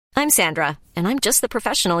I'm Sandra, and I'm just the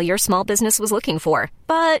professional your small business was looking for.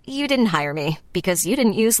 But you didn't hire me because you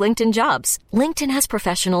didn't use LinkedIn Jobs. LinkedIn has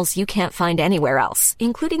professionals you can't find anywhere else,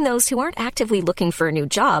 including those who aren't actively looking for a new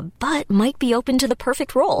job, but might be open to the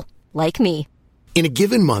perfect role, like me. In a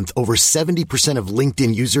given month, over 70% of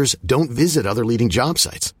LinkedIn users don't visit other leading job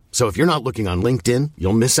sites. So if you're not looking on LinkedIn,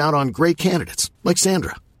 you'll miss out on great candidates like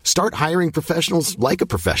Sandra. Start hiring professionals like a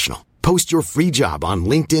professional. Post your free job on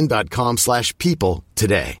linkedin.com/people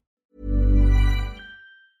today.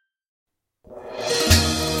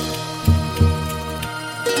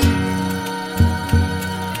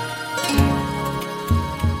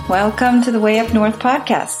 Welcome to the Way Up North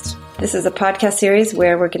podcast. This is a podcast series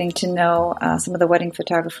where we're getting to know some of the wedding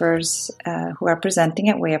photographers who are presenting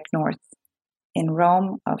at Way Up North in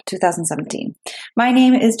Rome of 2017. My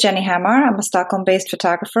name is Jenny Hammar. I'm a Stockholm-based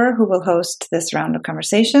photographer who will host this round of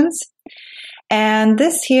conversations. And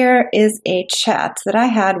this here is a chat that I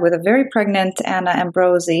had with a very pregnant Anna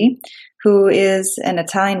Ambrosi, who is an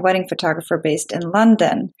Italian wedding photographer based in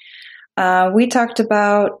London. We talked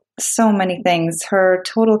about so many things, her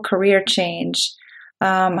total career change,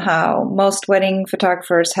 how most wedding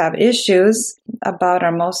photographers have issues about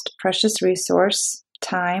our most precious resource,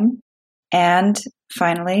 time, and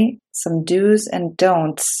finally, some do's and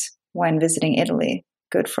don'ts when visiting Italy.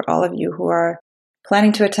 Good for all of you who are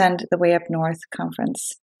planning to attend the Way Up North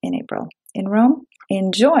conference in April in Rome.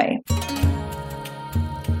 Enjoy!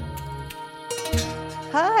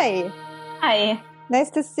 Hi! Hi!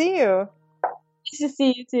 Nice to see you. Nice to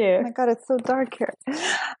see you too. Oh my God, it's so dark here.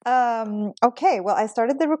 Okay, well, I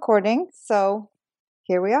started the recording, so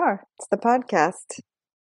here we are. It's the podcast.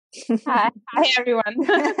 Hi everyone.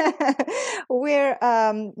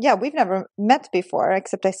 We've never met before,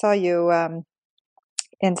 except I saw you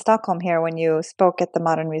in Stockholm here when you spoke at the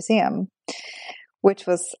Modern Museum, which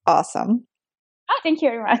was awesome. Oh, thank you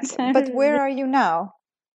very much. But where are you now?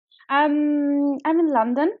 I'm in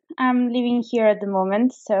London. I'm living here at the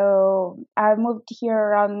moment. So I moved here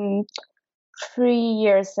around 3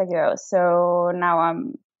 years ago. So now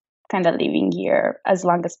I'm kind of living here as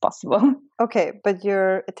long as possible. Okay, but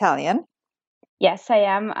you're Italian? Yes, I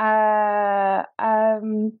am.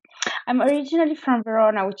 I'm originally from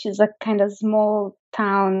Verona, which is a kind of small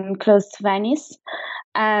town close to Venice.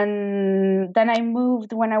 And then I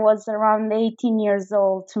moved when I was around 18 years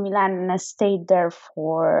old to Milan, and I stayed there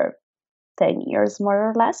for 10 years, more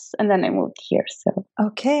or less. And then I moved here. So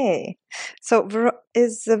okay. So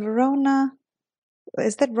is Verona,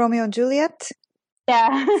 is that Romeo and Juliet?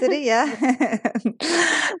 Yeah. City, yeah.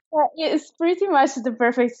 It's pretty much the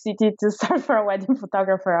perfect city to start for a wedding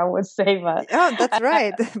photographer, I would say. But oh, that's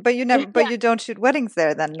right. But you never, but you don't shoot weddings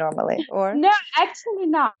there then normally, or? No, actually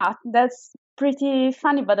not. That's pretty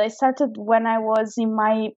funny. But I started when I was in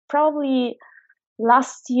my probably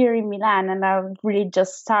last year in Milan, and I really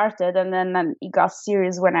just started, and then it got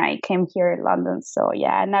serious when I came here in London. So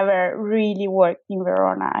yeah, I never really worked in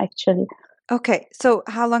Verona actually. Okay, so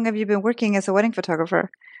how long have you been working as a wedding photographer?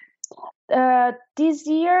 This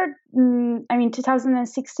year,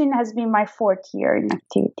 2016 has been my 4th year in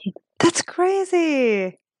activity. That's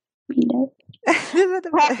crazy.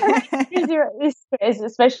 It's crazy,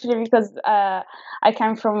 especially because I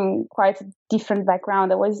come from quite a different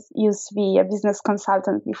background. I used to be a business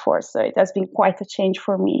consultant before, so it has been quite a change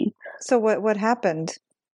for me. So what happened?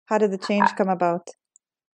 How did the change come about?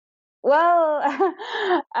 Well,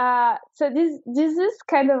 so this is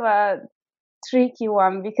kind of a tricky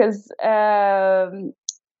one because there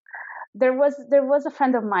was a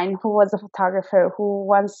friend of mine who was a photographer who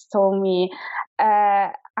once told me,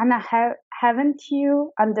 Anna, haven't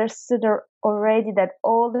you understood already that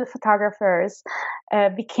all the photographers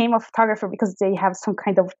became a photographer because they have some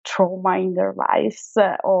kind of trauma in their lives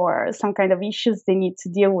or some kind of issues they need to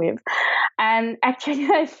deal with? And actually,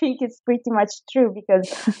 I think it's pretty much true because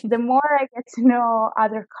the more I get to know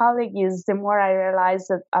other colleagues, the more I realize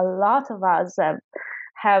that a lot of us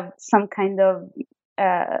have some kind of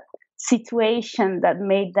situation that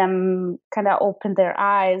made them kind of open their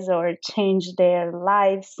eyes or change their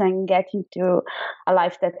lives and get into a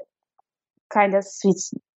life that kind of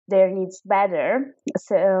suits their needs better.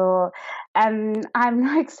 So, and I'm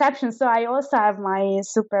no exception. So I also have my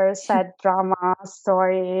super sad drama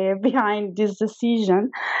story behind this decision.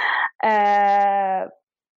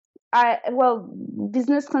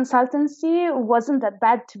 Business consultancy wasn't that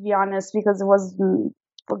bad, to be honest, because it was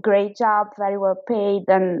a great job, very well paid,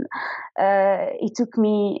 and it took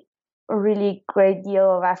me a really great deal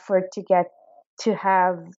of effort to get to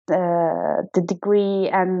have the degree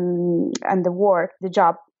and the work, the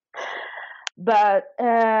job. But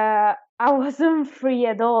I wasn't free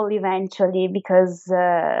at all eventually because,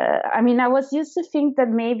 I was used to think that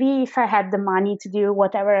maybe if I had the money to do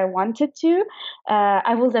whatever I wanted to,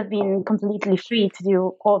 I would have been completely free to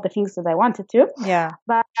do all the things that I wanted to. Yeah.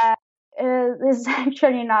 But it's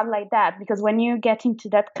actually not like that, because when you get into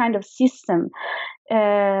that kind of system,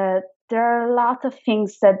 there are a lot of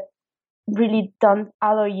things that really don't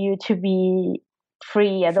allow you to be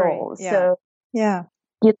free at all. Yeah. So yeah.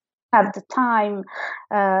 you have the time,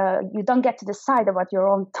 you don't get to decide about your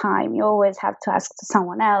own time. You always have to ask to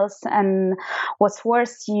someone else. And what's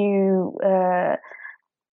worse, you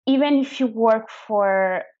even if you work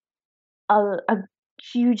for a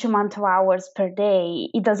huge amount of hours per day,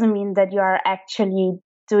 it doesn't mean that you are actually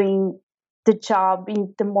doing the job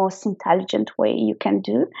in the most intelligent way you can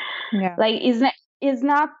do. Yeah. Like, it's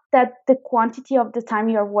not that the quantity of the time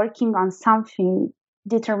you're working on something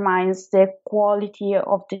determines the quality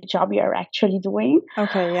of the job you're actually doing.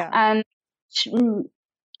 Okay, yeah. And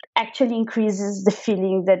actually increases the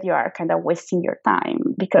feeling that you are kind of wasting your time,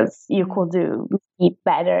 because you could do it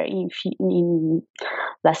better in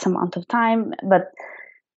less amount of time. But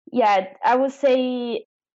yeah, I would say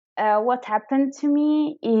what happened to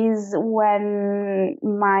me is when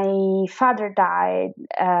my father died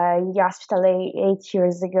in the hospital 8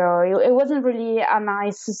 years ago. It wasn't really a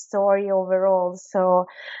nice story overall, so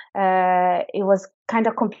it was kind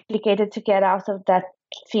of complicated to get out of that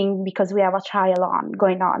thing, because we have a trial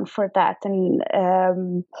going on for that,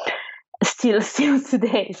 and still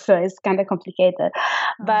today, so it's kind of complicated.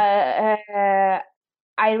 But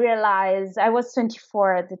I realized, I was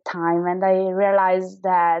 24 at the time, and I realized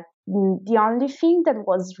that the only thing that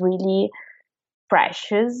was really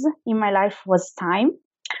precious in my life was time,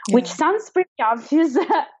 which sounds pretty obvious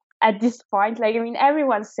at this point. Like,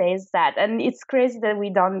 everyone says that, and it's crazy that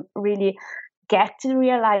we don't really get to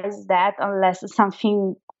realize that unless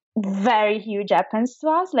something very huge happens to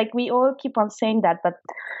us. Like, we all keep on saying that, but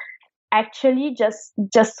actually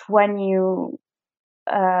just when you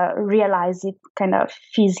realize it kind of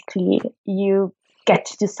physically, you get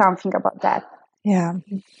to do something about that. Yeah.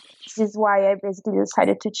 This is why I basically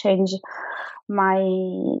decided to change my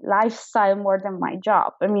lifestyle more than my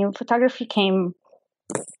job. Photography came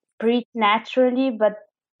pretty naturally, but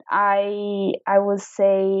I would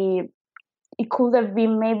say it could have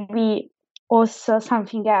been maybe also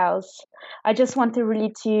something else. I just wanted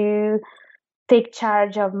really to take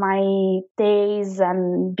charge of my days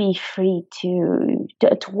and be free to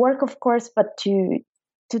work, of course, but to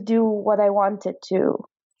do what I wanted to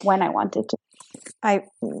when I wanted to. I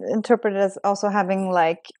interpret it as also having,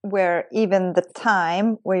 like, where even the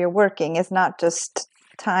time where you're working is not just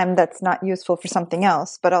time that's not useful for something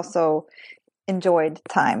else, but also enjoyed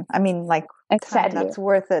time. Exactly. Time that's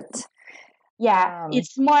worth it. Yeah,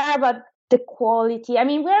 it's more about the quality.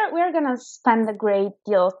 We're gonna spend a great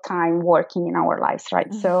deal of time working in our lives,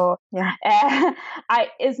 right? So yeah,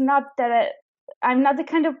 it's not that I'm not the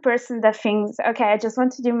kind of person that thinks, okay, I just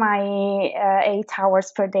want to do my 8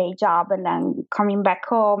 hours per day job and then coming back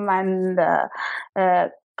home and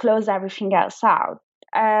close everything else out.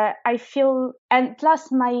 I feel, and plus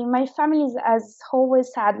my family has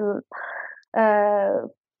always had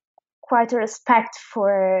quite a respect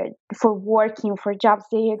for working, for jobs.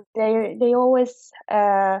 They always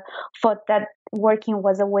thought that working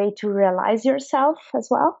was a way to realize yourself as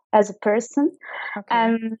well as a person. Okay.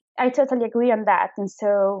 And I totally agree on that. And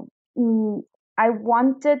so I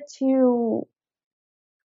wanted to,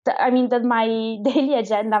 that my daily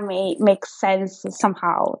agenda may make sense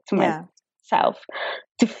somehow to myself,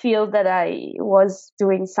 to feel that I was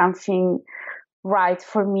doing something right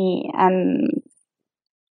for me. And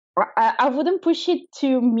I wouldn't push it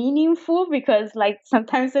too meaningful, because like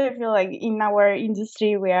sometimes I feel like in our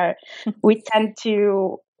industry we tend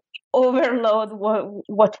to overload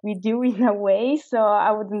what we do in a way. So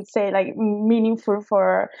I wouldn't say like meaningful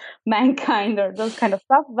for mankind or those kind of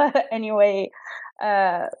stuff. But anyway,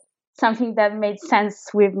 something that made sense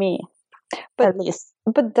with me, at least.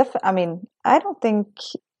 But I don't think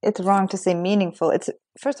it's wrong to say meaningful. It's,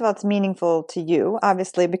 first of all, it's meaningful to you,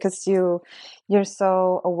 obviously, because you're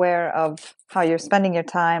so aware of how you're spending your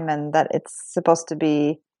time, and that it's supposed to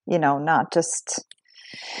be, not just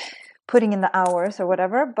putting in the hours or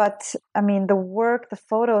whatever. But the work, the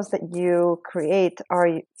photos that you create are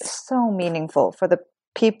so meaningful for the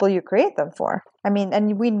people you create them for.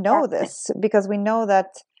 And we know this because we know that,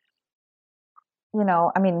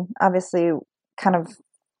 obviously, kind of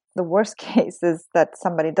the worst case is that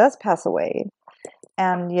somebody does pass away,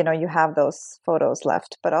 and you have those photos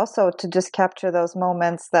left. But also to just capture those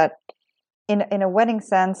moments that, in a wedding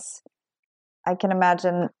sense, I can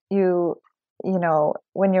imagine you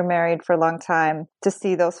when you're married for a long time, to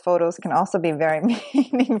see those photos can also be very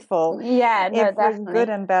meaningful. Yeah, no, if definitely. With good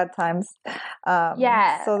and bad times. So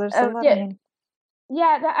there's a lot.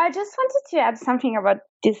 I just wanted to add something about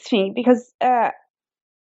this thing, because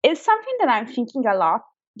it's something that I'm thinking a lot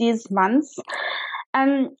these months.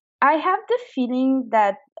 And I have the feeling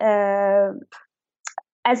that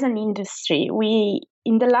as an industry, we,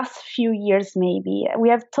 in the last few years, maybe, we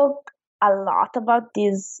have talked a lot about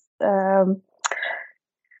this. I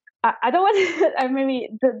don't want maybe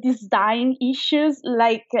these dying issues.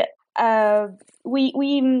 Like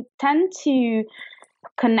we tend to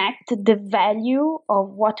connect the value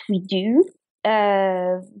of what we do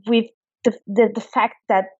with the fact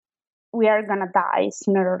that we are gonna die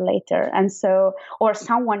sooner or later, and so, or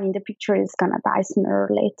someone in the picture is gonna die sooner or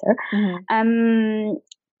later. Mm-hmm.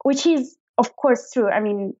 Which is, of course, true. I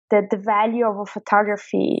mean, the value of a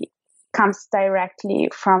photography comes directly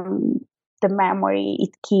from the memory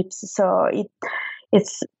it keeps. So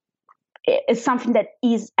it's something that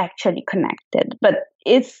is actually connected. But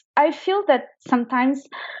I feel that sometimes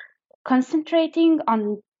concentrating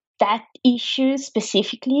on that issue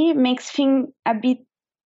specifically makes things a bit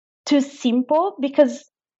too simple,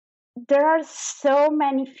 because there are so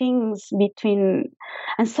many things between,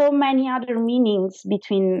 and so many other meanings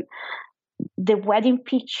between the wedding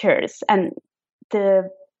pictures and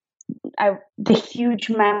the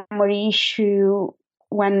huge memory issue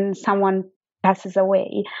when someone passes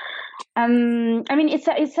away. I mean,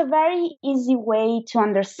 it's a very easy way to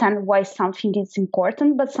understand why something is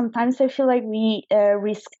important, but sometimes I feel like we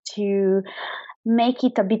risk to make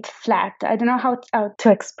it a bit flat. I don't know how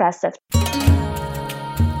to express it.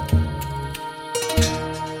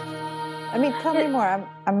 I mean, tell me more.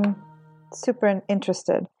 I'm super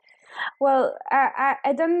interested. Well,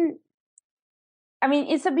 I don't. I mean,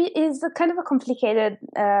 it's a kind of a complicated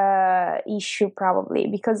issue, probably,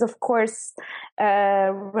 because, of course,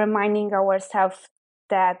 reminding ourselves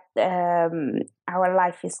that our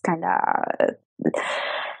life is kind of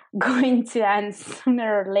going to end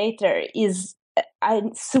sooner or later is a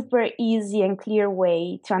super easy and clear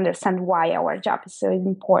way to understand why our job is so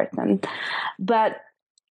important. But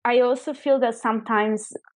I also feel that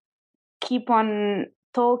sometimes keep on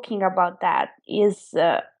talking about that is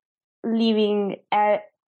leaving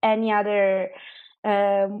any other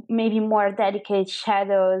maybe more dedicated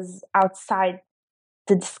shadows outside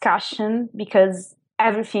the discussion, because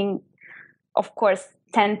everything, of course,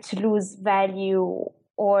 tend to lose value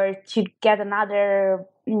or to get another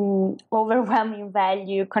overwhelming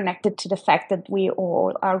value connected to the fact that we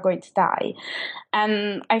all are going to die.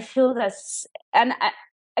 And I feel that's, and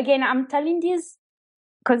again, I'm telling this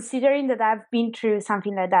considering that I've been through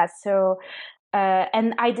something like that. So,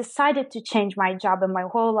 and I decided to change my job and my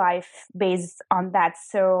whole life based on that.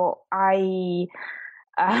 So I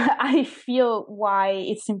feel why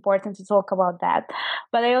it's important to talk about that.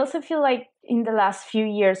 But I also feel like in the last few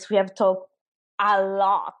years, we have talked a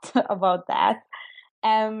lot about that.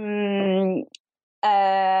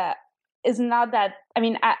 It's not that, I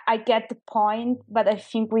mean, I get the point, but I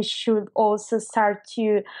think we should also start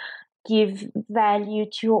to give value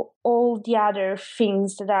to all the other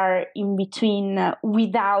things that are in between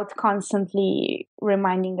without constantly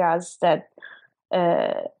reminding us that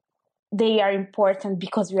they are important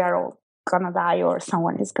because we are all gonna die or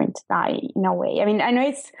someone is going to die in a way. I mean, I know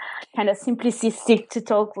it's kind of simplistic to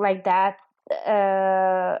talk like that.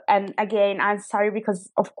 And again, I'm sorry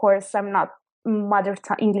because, of course, I'm not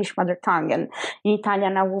English mother tongue, and in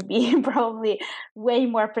Italian I will be probably way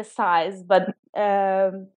more precise, but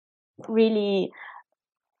really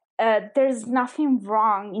there's nothing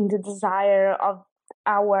wrong in the desire of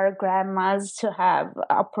our grandmas to have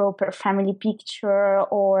a proper family picture,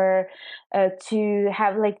 or to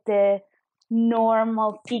have like the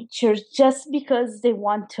normal pictures just because they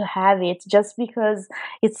want to have it, just because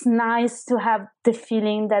it's nice to have the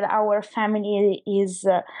feeling that our family is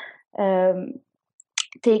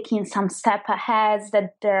taking some step ahead,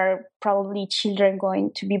 that there are probably children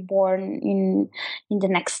going to be born in the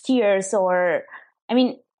next years, or I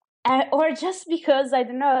mean, or just because, I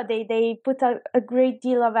don't know, they put a great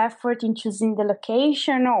deal of effort in choosing the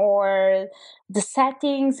location or the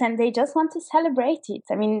settings, and they just want to celebrate it.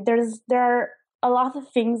 I mean, there are a lot of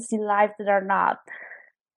things in life that are not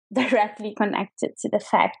directly connected to the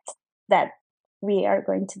fact that we are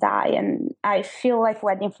going to die. And I feel like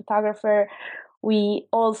wedding photographer, we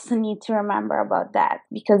also need to remember about that,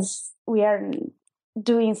 because we are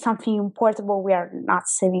doing something important, but we are not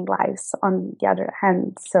saving lives on the other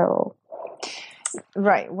hand. So,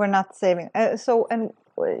 right, we're not saving. So, and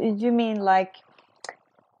you mean like,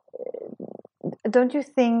 don't you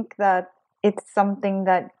think that it's something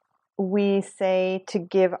that we say to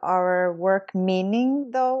give our work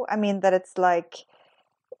meaning, though? I mean, that it's like,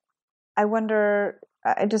 I wonder,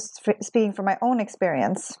 just speaking from my own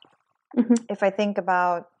experience, if I think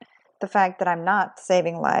about the fact that I'm not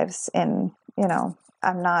saving lives I'm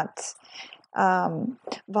not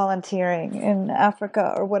volunteering in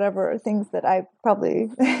Africa or whatever, things that I probably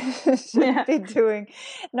should be doing.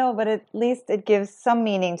 No, but at least it gives some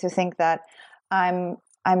meaning to think that I'm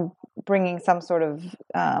bringing some sort of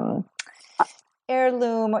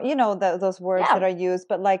heirloom, those words that are used,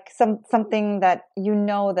 but like something that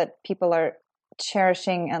that people are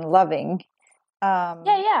cherishing and loving.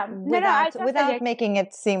 Without making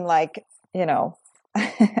it seem like,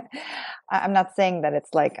 I'm not saying that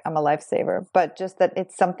it's like I'm a lifesaver, but just that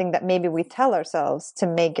it's something that maybe we tell ourselves to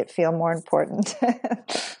make it feel more important.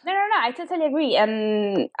 No, I totally agree.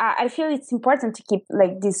 And I feel it's important to keep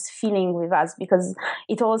like this feeling with us, because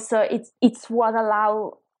it's what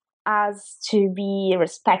allows us to be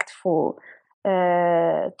respectful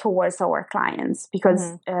towards our clients,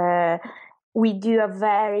 because we do a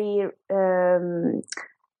very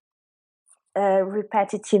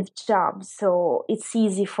repetitive job, so it's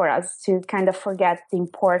easy for us to kind of forget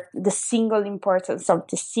the single importance of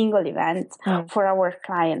the single event for our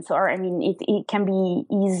clients. Or it can be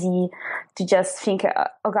easy to just think,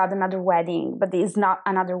 oh God, another wedding, but it's not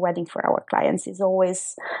another wedding for our clients. It's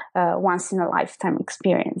always once in a lifetime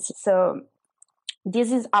experience. So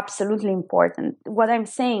this is absolutely important. What I'm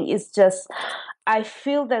saying is just, I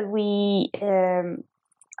feel that we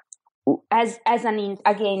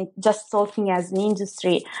again, just talking as an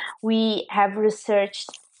industry, we have researched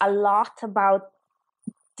a lot about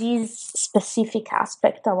this specific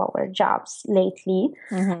aspect of our jobs lately,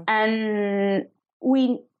 and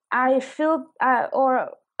I feel, or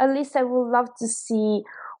at least I would love to see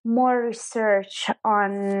more research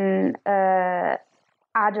on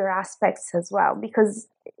other aspects as well, because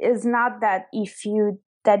it's not that if you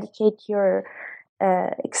dedicate your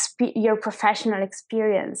professional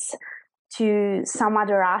experience to some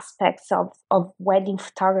other aspects of wedding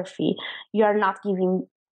photography, you're not giving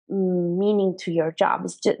meaning to your job.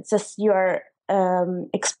 It's just you're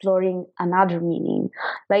exploring another meaning.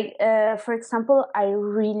 Like, for example, I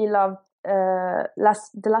really loved the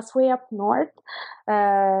last Way Up North,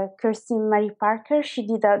 Kirstin Marie Parker. She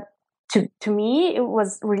did to me, it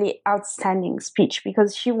was really outstanding speech,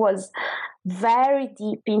 because she was very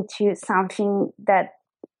deep into something that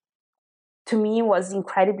to me was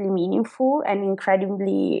incredibly meaningful and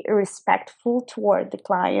incredibly respectful toward the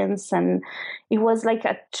clients. And it was like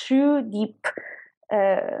a true deep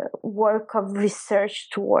work of research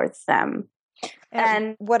towards them.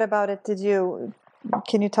 And what about it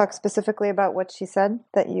can you talk specifically about what she said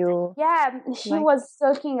that you... Yeah, she was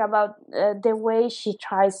talking about the way she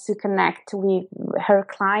tries to connect with her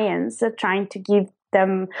clients, trying to give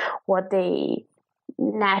them what they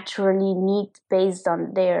naturally need based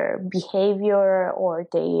on their behavior or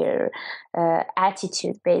their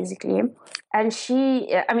attitude, basically. And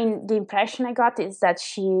the impression I got is that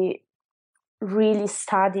she really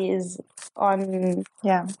studies on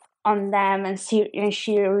them, and she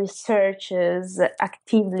researches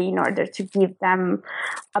actively in order to give them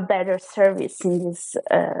a better service in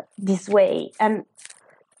this way. And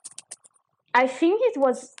I think it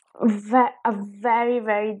was a very,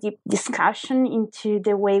 very deep discussion into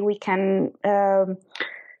the way we can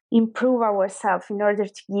improve ourselves in order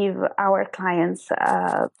to give our clients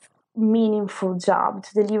a meaningful job,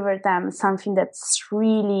 to deliver them something that's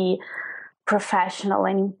really professional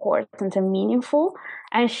and important and meaningful.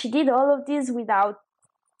 And she did all of this without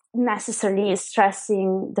necessarily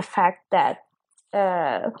stressing the fact that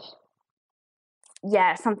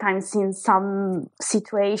sometimes in some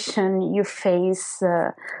situation you face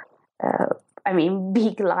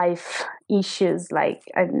big life issues, like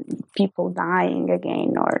people dying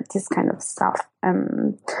again or this kind of stuff.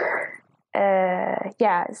 I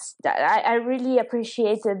really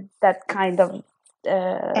appreciated that kind of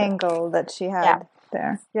angle that she had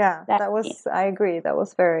there. Yeah, I agree. That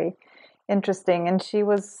was very interesting. And she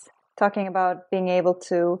was talking about being able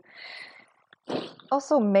to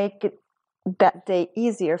also make it that day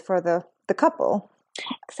easier for the couple.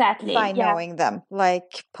 Exactly. By knowing them,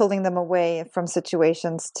 like pulling them away from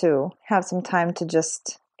situations to have some time to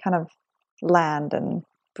just kind of land and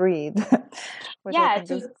breathe.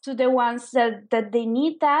 To the ones that they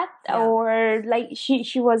need that, or like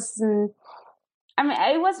she was.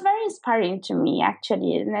 It was very inspiring to me,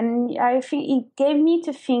 actually, and I think it gave me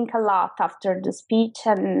to think a lot after the speech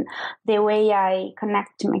and the way I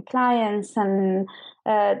connect to my clients. And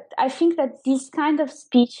I think that these kind of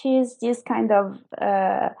speeches, this kind of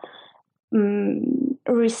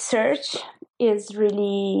research is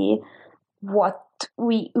really what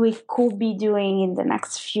we could be doing in the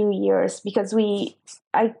next few years, because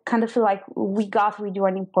I kind of feel like we do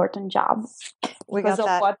an important job. We got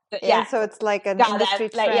that. Yeah. So it's like an industry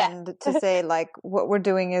trend to say like what we're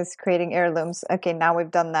doing is creating heirlooms. Okay, now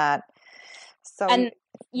we've done that. So and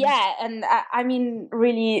I mean,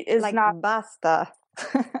 really, it's like not basta.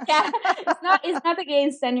 Yeah, it's not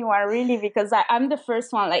against anyone really, because I'm the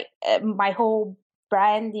first one. Like my whole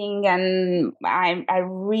branding, and I'm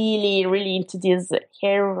really into this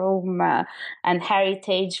heirloom and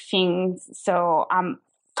heritage things. So I'm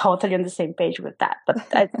totally on the same page with that.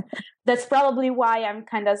 But that's probably why I'm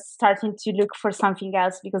kind of starting to look for something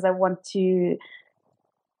else, because I want to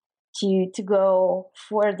go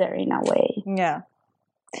further in a way. Yeah.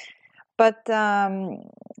 But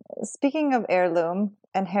speaking of heirloom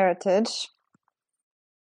and heritage,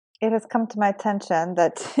 it has come to my attention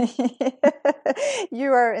that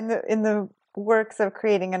you are in the works of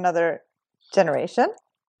creating another generation.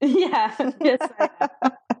 Yeah. Yes, I am.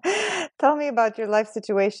 Tell me about your life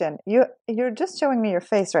situation. You're just showing me your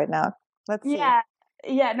face right now. Let's see. Yeah.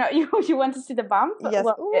 No, you want to see the bump? Yes.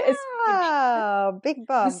 Well, Wow, big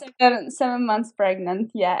bump. 7 months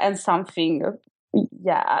pregnant. Yeah, and something.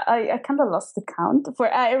 Yeah, I kind of lost the count.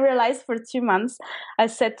 I realized for 2 months, I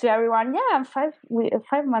said to everyone, "Yeah, I'm 5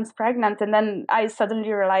 months pregnant," and then I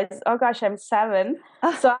suddenly realized, "Oh gosh, I'm 7."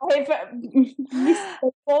 So I've missed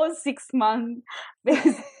the whole 6 months.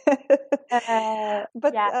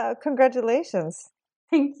 But congratulations!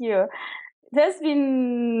 Thank you. There's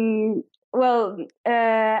been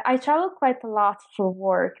I travel quite a lot for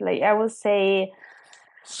work. Like I will say,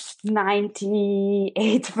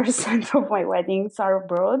 98% of my weddings are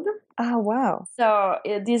abroad. Oh, wow. So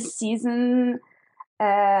this season,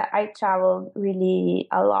 I traveled really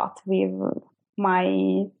a lot with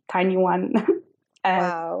my tiny one.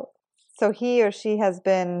 Wow. So he or she has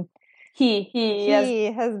been... He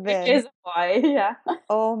has been... He is a boy, yeah.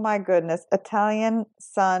 Oh, my goodness. Italian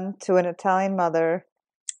son to an Italian mother.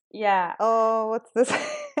 Yeah. Oh, what's this?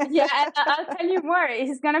 Yeah, and I'll tell you more.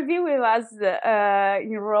 He's gonna be with us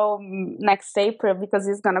in Rome next April, because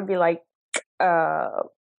he's gonna be like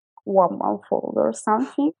 1 month old or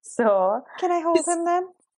something. So can I hold him then?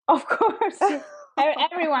 Of course,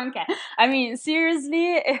 everyone can. I mean,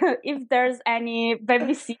 seriously, if there's any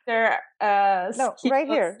babysitter, no, right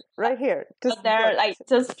here.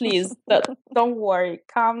 Just please, don't worry.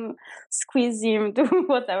 Come, squeeze him, do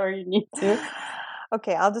whatever you need to.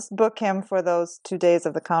 Okay, I'll just book him for those 2 days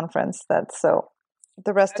of the conference. So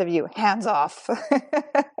the rest of you, hands off.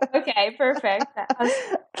 Okay, perfect.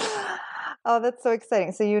 Oh, that's so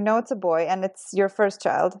exciting. So you know it's a boy, and it's your first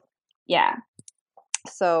child. Yeah.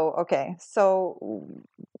 So, okay. So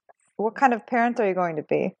what kind of parent are you going to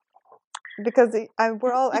be? Because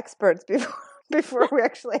we're all experts before we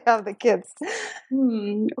actually have the kids.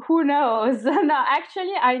 Who knows? No,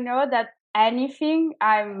 actually, I know that anything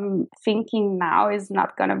I'm thinking now is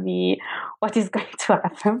not going to be what is going to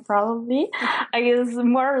happen, probably. I guess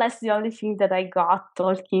more or less the only thing that I got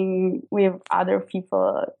talking with other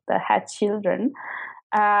people that had children.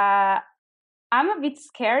 I'm a bit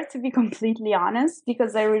scared, to be completely honest,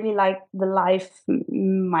 because I really like the life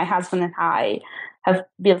my husband and I have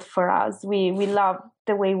built for us. We love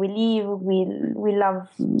the way we live. We love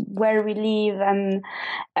where we live, and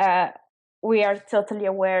we are totally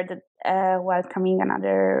aware that welcoming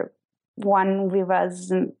another one with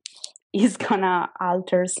us is gonna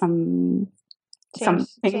alter some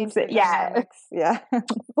things. Yeah. Of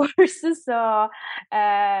course. So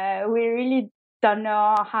we really don't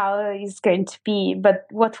know how it's going to be, but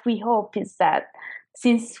what we hope is that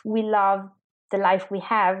since we love the life we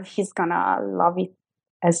have, he's gonna love it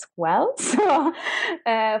as well. So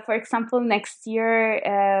for example, next year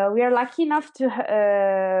we are lucky enough to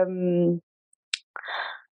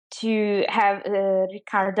have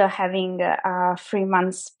Ricardo having 3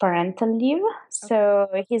 months parental leave. So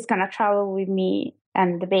he's gonna travel with me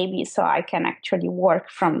and the baby, so I can actually work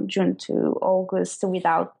from June to August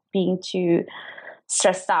without being too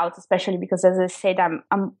stressed out, especially because, as I said,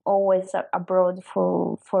 I'm always abroad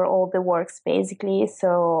for all the works basically.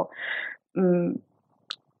 So it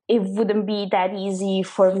wouldn't be that easy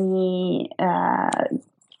for me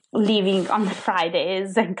leaving on the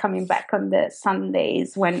Fridays and coming back on the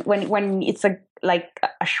Sundays when it's a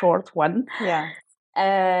short one. Yeah.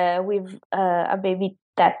 With a baby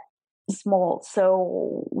that small,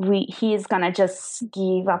 so he is gonna just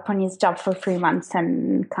give up on his job for 3 months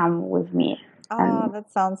and come with me. Oh,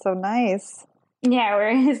 that sounds so nice. Yeah,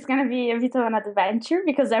 it's gonna be a bit of an adventure,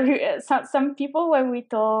 because some people, when we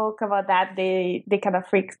talk about that, they kind of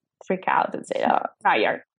freak freak out and say, "Oh, no,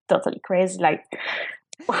 you're totally crazy!" Like,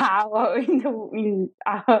 how are you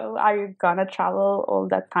gonna travel all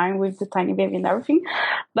that time with the tiny baby and everything?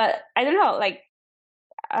 But I don't know, like,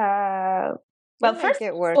 well, first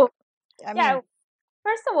it work.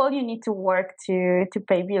 First of all, you need to work to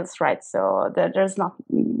pay bills, right? So there's not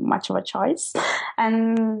much of a choice.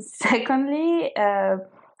 And secondly,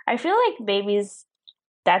 I feel like babies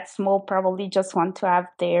that small probably just want to have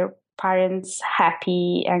their parents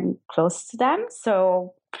happy and close to them.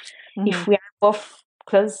 So if we are both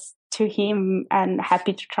close to him and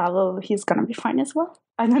happy to travel, he's gonna be fine as well.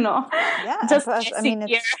 I don't know. Yeah, plus, it's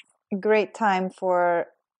a great time for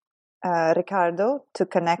Ricardo to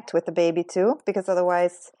connect with the baby too, because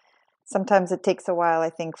otherwise sometimes it takes a while, I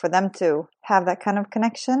think, for them to have that kind of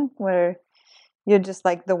connection where you're just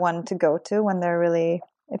like the one to go to when they're really,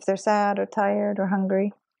 if they're sad or tired or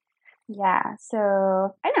hungry. Yeah,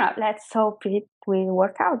 so I don't know, let's hope it will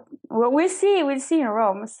work out. Well, we'll see in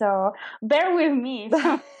Rome, so bear with me.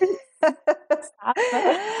 Well,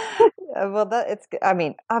 I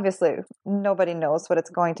mean, obviously nobody knows what it's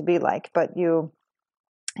going to be like, but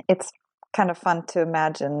it's kind of fun to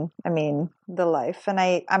imagine, I mean, the life. And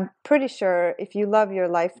I'm pretty sure if you love your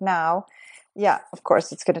life now, yeah, of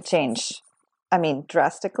course it's going to change, I mean,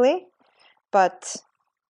 drastically. But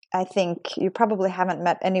I think you probably haven't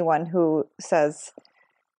met anyone who says,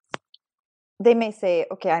 they may say,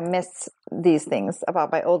 okay, I miss these things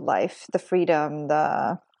about my old life, the freedom,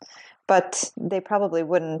 but they probably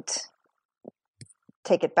wouldn't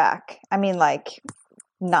take it back. I mean, like,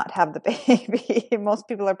 not have the baby. Most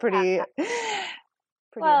people are pretty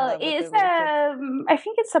well, it's I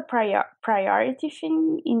think it's a priority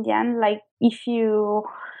thing in the end. Like, if you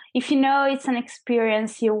know it's an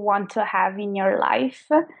experience you want to have in your life,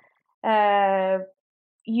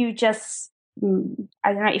 you just,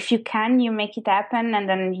 I don't know, if you can, you make it happen, and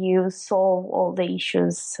then you solve all the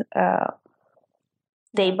issues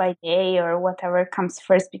day by day or whatever comes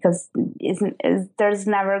first, because there's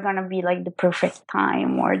never going to be like the perfect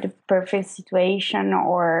time or the perfect situation,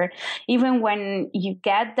 or even when you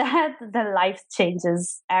get that, the life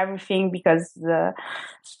changes everything because I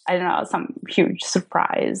don't know, some huge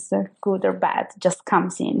surprise, good or bad, just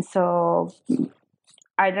comes in. So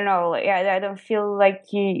I don't know, I don't feel like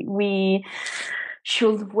we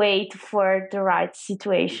should wait for the right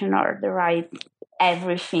situation or the right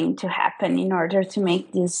everything to happen in order to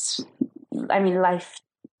make this, I mean, life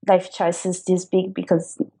choices this big,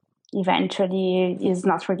 because eventually it's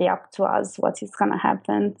not really up to us what is going to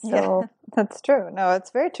happen. So yeah, that's true. No,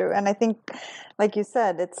 it's very true. And I think, like you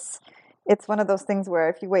said, it's one of those things where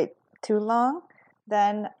if you wait too long,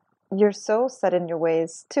 then you're so set in your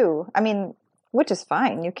ways too. I mean, which is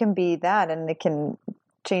fine. You can be that, and it can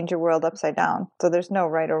change your world upside down. So there's no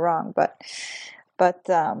right or wrong, but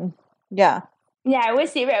yeah. Yeah, we'll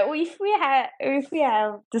see. If we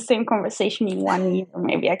have the same conversation in 1 year,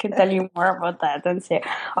 maybe I can tell you more about that and say,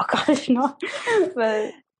 "Oh gosh, no."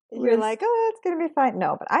 But you're like, "Oh, it's gonna be fine."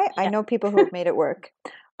 No, but I know people who have made it work.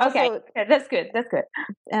 Okay, that's good. That's good.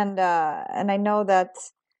 And I know that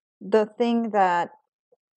the thing that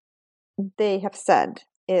they have said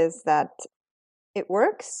is that it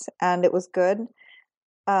works and it was good.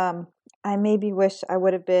 I maybe wish I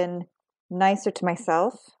would have been nicer to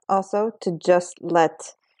myself also, to just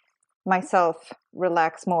let myself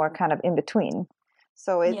relax more kind of in between.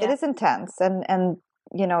 So it is intense, and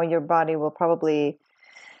you know, your body will probably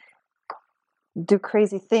do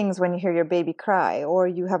crazy things when you hear your baby cry, or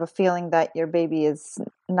you have a feeling that your baby is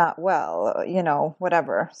not well, you know,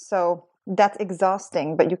 whatever. So that's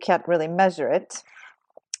exhausting, but you can't really measure it.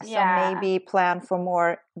 So maybe plan for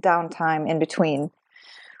more downtime in between.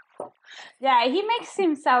 Yeah, he makes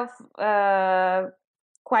himself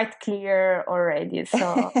quite clear already.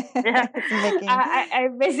 So I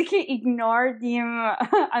basically ignored him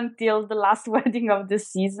until the last wedding of the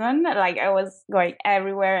season. Like, I was going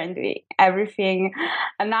everywhere and doing everything,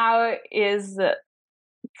 and now is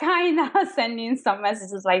kind of sending some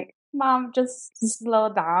messages like, "Mom, just slow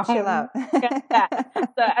down, chill out."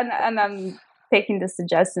 So, and I'm taking the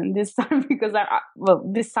suggestion this time because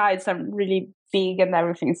besides I'm really big and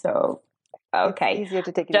everything, so. Okay. It's easier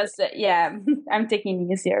to take it. Just I'm taking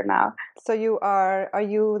it easier now. So are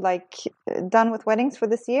you like done with weddings for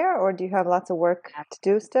this year, or do you have lots of work to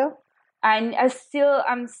do still? I'm still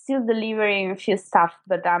delivering a few stuff,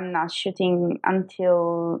 but I'm not shooting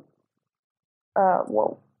until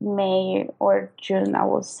May or June, I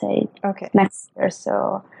will say. Okay. Next year.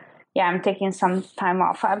 So yeah, I'm taking some time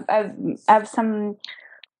off. I have some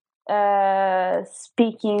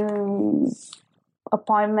speaking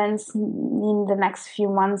appointments in the next few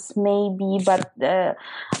months, maybe, but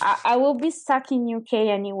I will be stuck in UK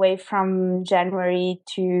anyway from January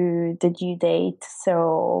to the due date.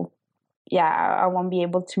 So yeah, I won't be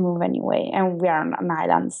able to move anyway, and we are on an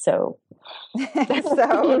island, so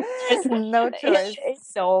so no choice.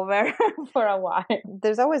 It's over for a while.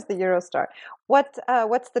 There's always the Eurostar. What's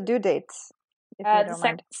the due date? If you don't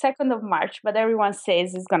mind. 2nd of March, but everyone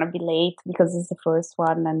says it's gonna be late because it's the first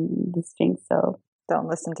one and this thing. So don't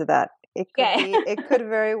listen to that. It could it could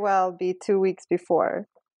very well be 2 weeks before.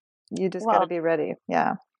 You just got to be ready.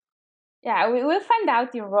 Yeah. Yeah, we will find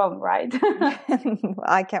out in Rome, right?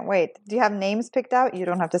 I can't wait. Do you have names picked out? You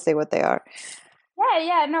don't have to say what they are.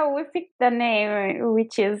 Yeah. No, we picked the name,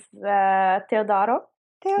 which is Teodoro.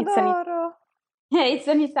 Teodoro. It's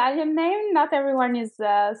an Italian name. Not everyone is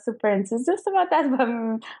super enthusiastic about that, but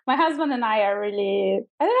my husband and I are really,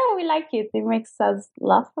 I don't know, we like it. It makes us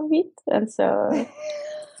laugh a bit. And so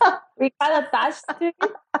we got attached to it.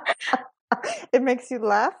 It makes you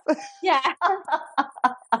laugh? Yeah.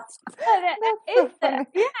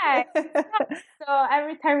 Yeah. So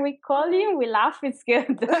every time we call him, we laugh. It's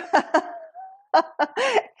good.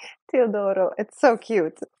 Teodoro. It's so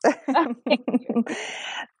cute.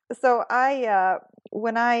 So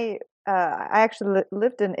when I actually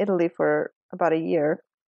lived in Italy for about a year,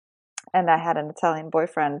 and I had an Italian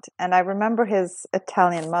boyfriend, and I remember his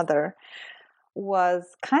Italian mother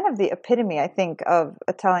was kind of the epitome, I think, of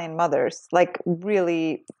Italian mothers, like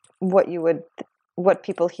really what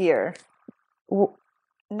people hear.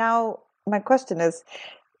 Now, my question is,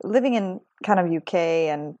 living in kind of UK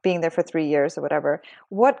and being there for 3 years or whatever,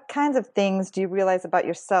 what kinds of things do you realize about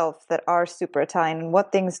yourself that are super Italian, and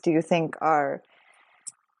what things do you think are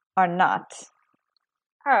not?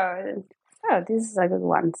 Oh, this is a good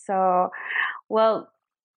one. So, well,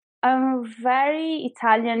 I'm very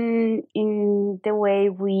Italian in the way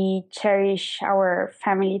we cherish our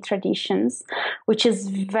family traditions, which is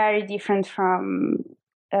very different from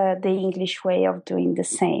the English way of doing the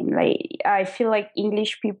same. Like, I feel like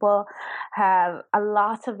English people have a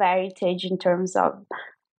lot of heritage in terms of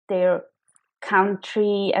their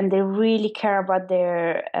country, and they really care about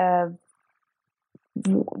their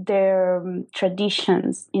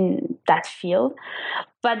traditions in that field,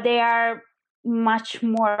 but they are much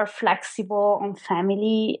more flexible on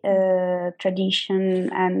family tradition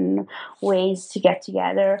and ways to get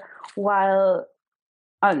together, while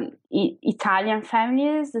Italian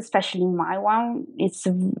families, especially my one,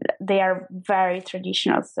 they are very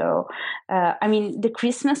traditional. So I mean, the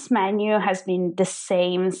Christmas menu has been the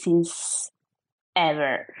same since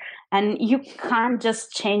ever, and you can't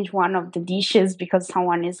just change one of the dishes because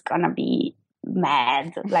someone is gonna be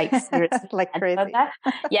mad, like seriously, like crazy.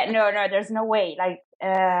 Yeah, no, there's no way. Like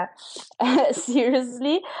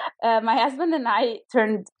seriously, my husband and I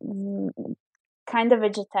turned kind of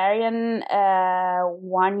vegetarian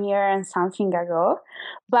 1 year and something ago,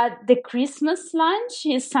 but the Christmas lunch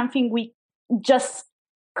is something we just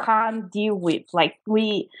can't deal with. Like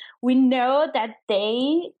we know that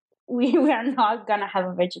we are not gonna have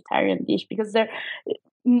a vegetarian dish because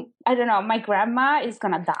I don't know, my grandma is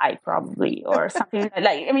gonna die probably, or something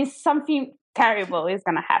like, I mean, something terrible is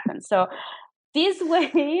gonna happen. So this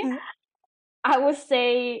way, I would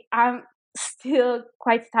say I'm still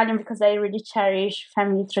quite Italian because I really cherish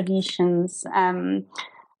family traditions.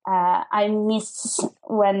 I miss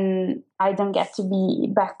when I don't get to be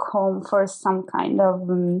back home for some kind of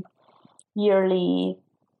yearly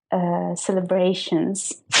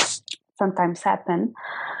celebrations. Sometimes happen.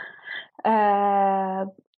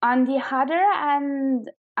 On the other hand,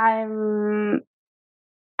 I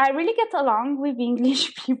really get along with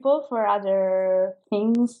English people for other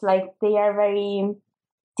things. Like, they are very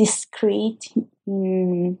discreet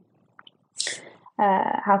in,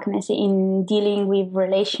 how can I say, in dealing with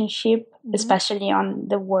relationship, especially on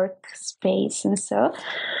the workspace and so,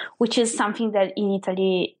 which is something that in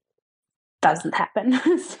Italy doesn't happen.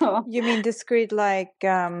 So you mean discreet, like they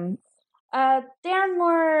are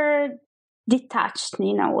more detached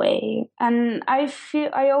in a way, and I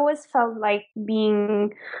always felt like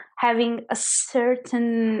having a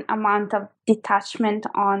certain amount of detachment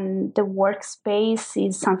on the workspace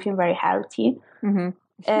is something very healthy.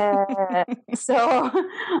 So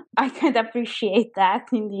I can appreciate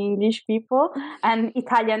that in the English people, and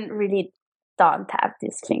Italian really don't have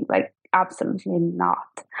this thing, like absolutely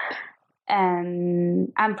not.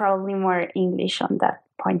 And I'm probably more English on that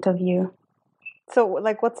point of view. So,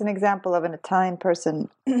 like, what's an example of an Italian person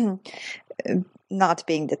not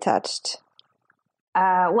being detached?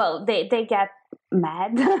 Well, they get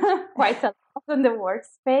mad quite a lot in the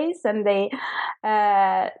workspace, and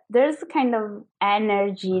there's a kind of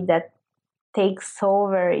energy that takes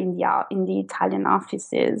over in the Italian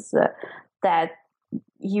offices that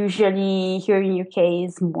usually here in UK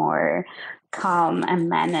is more calm and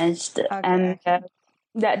managed. Okay. And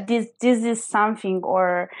that this is something,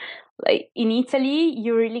 or like in Italy,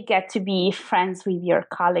 you really get to be friends with your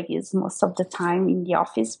colleagues most of the time in the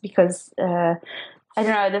office, because I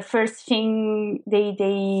don't know, the first thing they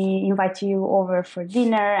invite you over for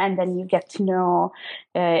dinner, and then you get to know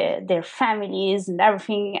their families and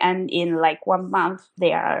everything. And in like 1 month,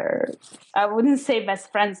 they are, I wouldn't say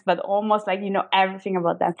best friends, but almost like you know everything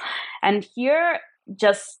about them. And here,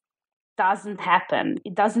 just doesn't happen.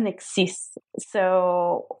 It doesn't exist.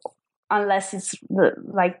 So unless it's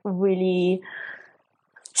like really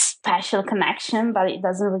special connection, but it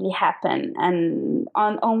doesn't really happen. And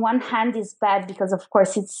on one hand, it's bad because of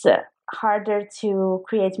course it's harder to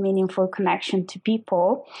create meaningful connection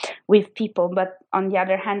with people. But on the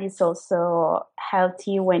other hand, it's also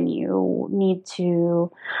healthy when you need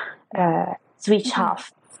to switch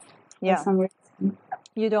off. Yeah. For some reason.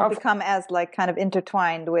 You don't become as like kind of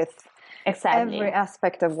intertwined with every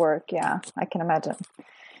aspect of work. Yeah, I can imagine.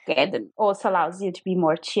 It also allows you to be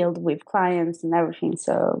more chilled with clients and everything.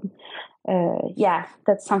 So,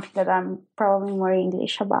 that's something that I'm probably more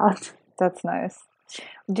English about. That's nice.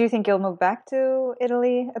 Do you think you'll move back to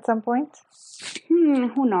Italy at some point?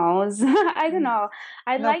 Who knows? I don't know.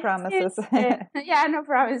 No promises. No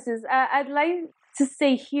promises. I'd like to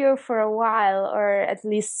stay here for a while, or at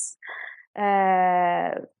least...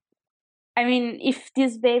 I mean, if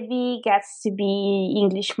this baby gets to be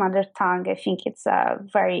English mother tongue, I think it's a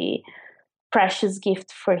very precious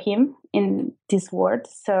gift for him in this world.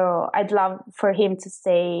 So I'd love for him to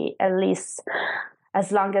stay at least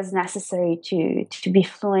as long as necessary to be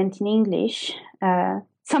fluent in English.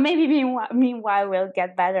 So maybe meanwhile we'll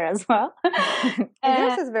get better as well.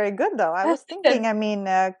 Yours is very good, though. I was thinking, I mean,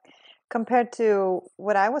 compared to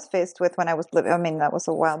what I was faced with when I was living, I mean, that was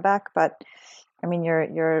a while back, but I mean,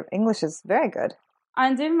 your English is very good.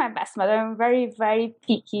 I'm doing my best, but I'm very, very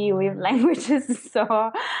picky with languages.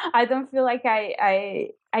 So I don't feel like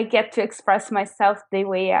I get to express myself the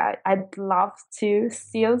way I'd love to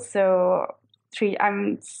still. So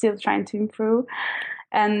I'm still trying to improve.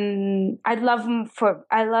 And I'd love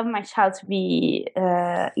my child to be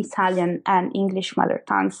Italian and English mother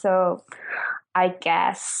tongue. So I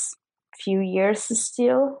guess a few years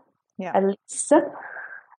still, at least.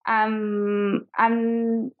 I'm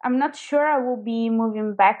not sure I will be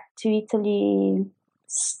moving back to Italy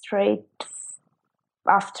straight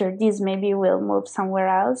after this. Maybe we'll move somewhere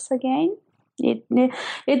else again. It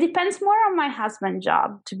depends more on my husband's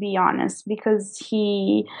job, to be honest, because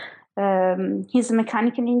he's a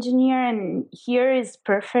mechanical engineer, and here is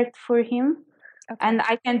perfect for him. Okay. And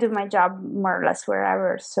I can do my job more or less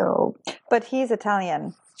wherever. So, but he's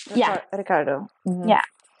Italian. Riccardo. Mm-hmm. Yeah.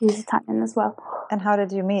 He's Italian as well. And how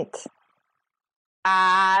did you meet?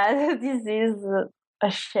 This is a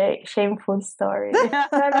shameful story.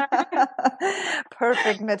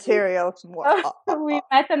 Perfect material. We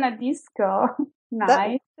met on a disco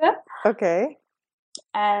night. Okay.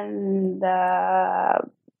 And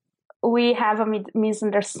we have a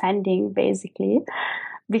misunderstanding, basically,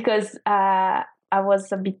 because I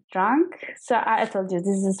was a bit drunk. So I told you,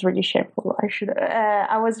 this is really shameful.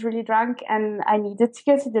 I was really drunk and I needed to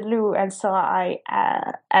go to the loo. And so I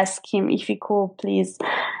asked him if he could please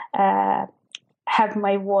have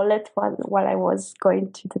my wallet while I was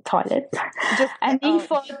going to the toilet. And he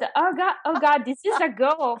thought, oh God, this is a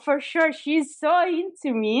girl for sure. She's so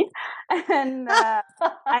into me. And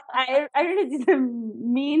I really didn't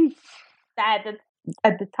mean that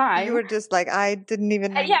at the time. You were just like, I didn't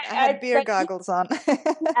even I had beer goggles on.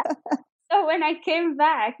 So when I came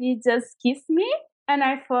back, he just kissed me, and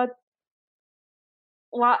I thought,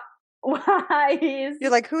 what? Why is...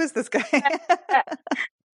 You're like, who is this guy?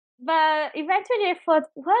 But eventually I thought,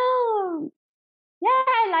 well, yeah,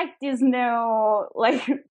 I like this no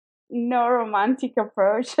romantic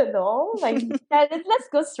approach at all. Like, let's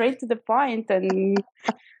go straight to the point. And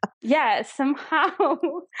somehow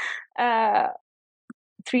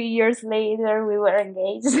 3 years later we were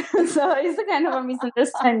engaged. So it's a kind of a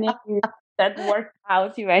misunderstanding that worked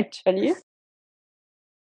out eventually.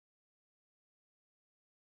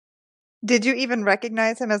 Did you even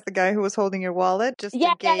recognize him as the guy who was holding your wallet? Just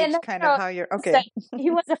to gauge kind of how you're... Okay. So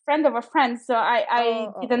he was a friend of a friend, so I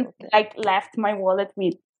didn't left my wallet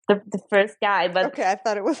with the first guy. But okay, I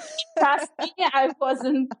thought it was... trust me, I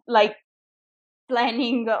wasn't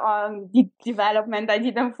planning on the development. I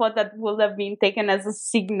didn't thought that would have been taken as a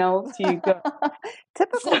signal to go.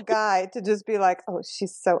 Typical guy to just be like, oh,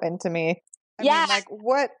 she's so into me. I mean, like,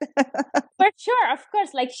 what? For sure, of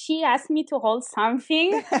course. Like, she asked me to hold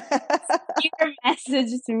something, give her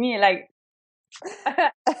message to me, like.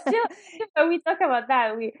 Still, when we talk about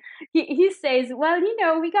that, he says, well,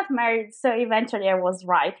 we got married, so eventually I was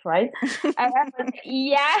right? And I was,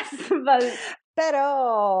 yes, but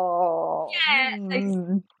Pero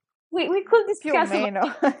like, we could discuss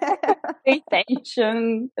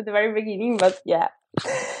attention at the very beginning, but yeah.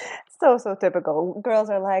 So typical. Girls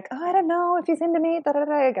are like, oh, I don't know if he's into me. Da, da,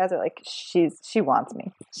 da. Guys are like, she wants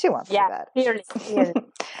me. She wants me bad. Clearly.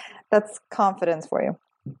 That's confidence for you.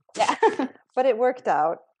 Yeah. But it worked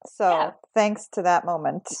out. So thanks to that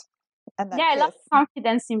moment. And that I love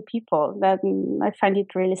confidence in people. That I find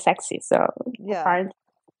it really sexy. So apparently.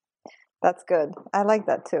 That's good. I like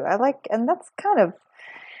that too. And that's kind of,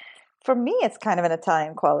 for me, it's kind of an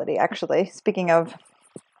Italian quality, actually. Speaking of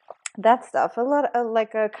that stuff, a lot of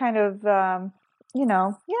like a kind of, I'm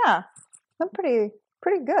pretty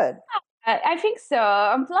good. I think so.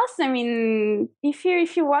 And plus, I mean, if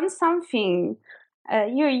you want something,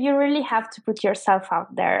 you really have to put yourself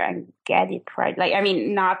out there and get it right. Like, I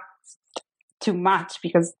mean, not too much,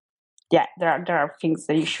 because there are things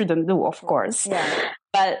that you shouldn't do, of course. Yeah.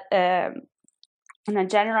 But on a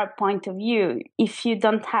general point of view, if you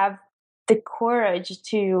don't have the courage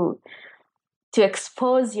to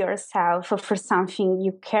expose yourself for something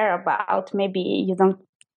you care about, maybe you don't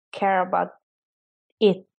care about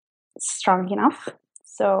it strong enough.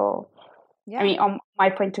 So, I mean, on my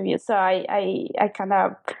point of view, so I kind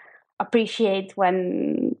of appreciate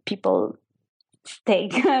when people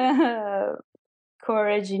take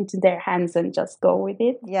courage into their hands and just go with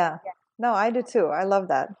it. Yeah. No, I do too. I love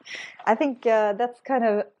that. I think that's kind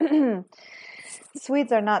of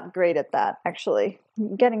Swedes are not great at that, actually.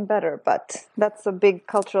 Getting better, but that's a big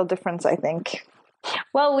cultural difference, I think.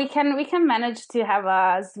 Well, we can manage to have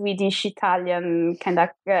a Swedish Italian kind of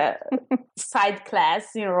side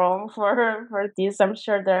class in Rome for this. I'm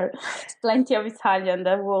sure there are plenty of Italian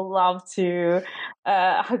that will love to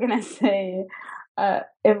how can I say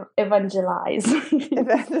evangelize.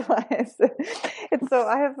 It's so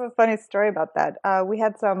I have a funny story about that. We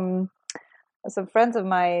had some friends of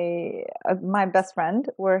my best friend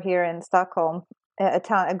were here in Stockholm,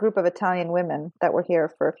 a group of Italian women that were here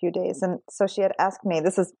for a few days. And so she had asked me,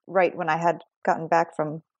 this is right when I had gotten back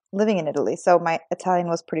from living in Italy, so my Italian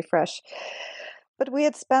was pretty fresh. But we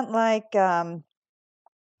had spent like a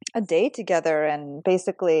day together, and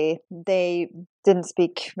basically they didn't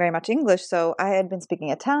speak very much English, so I had been speaking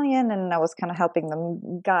Italian, and I was kind of helping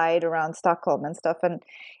them guide around Stockholm and stuff. And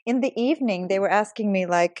in the evening they were asking me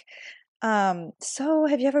like, so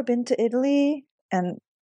have you ever been to Italy? And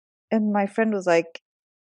my friend was like,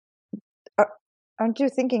 aren't you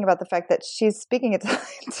thinking about the fact that she's speaking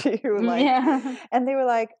Italian to you? Like, and they were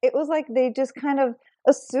like, it was like they just kind of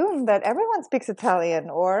assumed that everyone speaks Italian,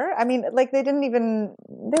 or I mean, like they didn't even.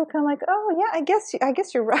 They were kind of like, oh yeah, I guess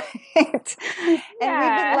you're right. And we've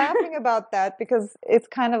been laughing about that because it's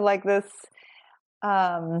kind of like this.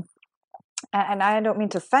 And I don't mean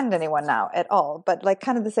to offend anyone now at all, but like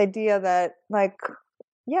kind of this idea that like,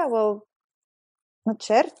 yeah, well. Ma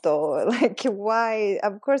certo, like why?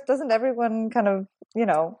 Of course, doesn't everyone kind of,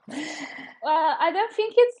 Well, I don't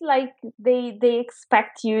think it's like they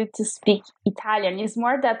expect you to speak Italian. It's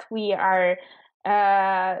more that we are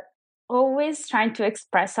always trying to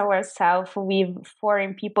express ourselves with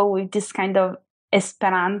foreign people with this kind of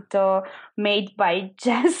Esperanto made by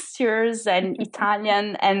gestures and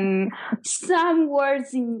Italian and some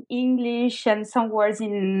words in English and some words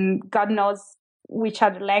in God knows which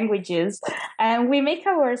other languages, and we make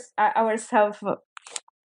ourselves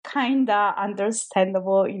kinda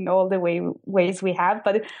understandable in all the ways we have,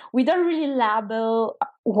 but we don't really label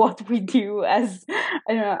what we do as I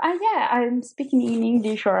don't know. I'm speaking in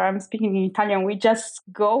English or I'm speaking in Italian. We just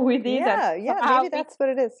go with it. Maybe that's what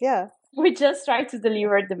it is. Yeah. We just try to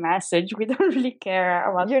deliver the message. We don't really care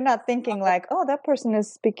about. You're not thinking like, oh, that person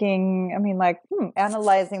is speaking. I mean, like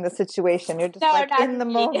analyzing the situation. You're just in the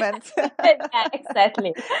moment. Yeah,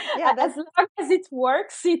 exactly. Yeah, as long as it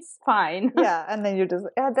works, it's fine. Yeah, and then you just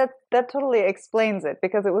that totally explains it,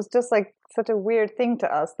 because it was just like such a weird thing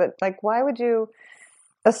to us that like why would you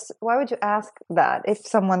ask that if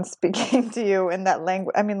someone's speaking to you in that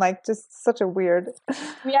language? I mean, like just such a weird.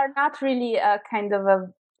 We are not really a kind of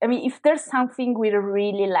a. I mean, if there's something we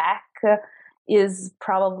really lack, is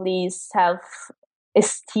probably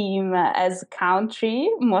self-esteem as a country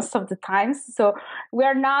most of the times. So we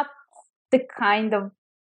are not the kind of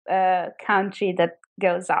country that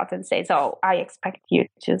goes out and says, "Oh, I expect you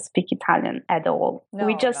to speak Italian at all." No,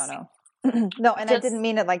 we just no. No, and I didn't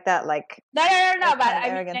mean it like that. Like no. like But kind of I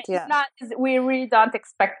arrogant, mean, yeah. it's not. We really don't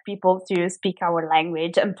expect people to speak our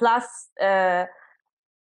language, and plus, I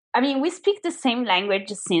mean, we speak the same language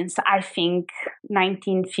since I think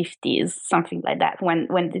 1950s, something like that, when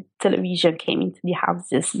the television came into the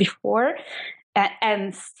houses before,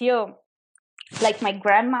 and still, like my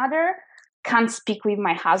grandmother can't speak with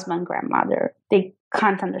my husband grandmother. They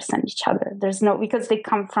can't understand each other. There's no, because they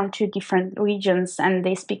come from two different regions and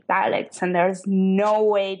they speak dialects, and there's no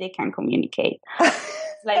way they can communicate.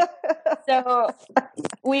 Like, so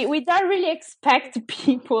we don't really expect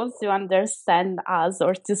people to understand us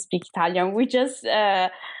or to speak Italian. We just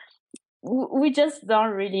don't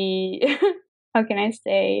really how can I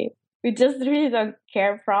say, we just really don't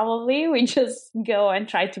care. Probably we just go and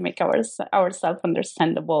try to make ourselves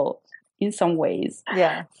understandable in some ways.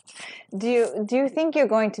 Yeah. Do you think you're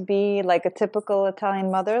going to be like a typical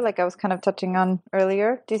Italian mother, like I was kind of touching on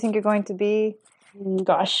earlier? Do you think you're going to be?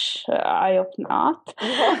 Gosh, I hope not.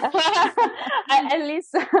 At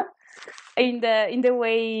least in the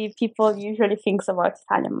way people usually thinks about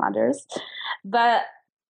Italian mothers. But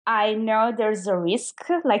I know there's a risk,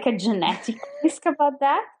 like a genetic risk about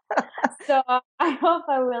that. So I hope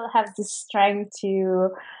I will have the strength to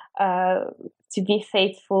be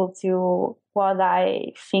faithful to what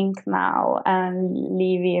I think now and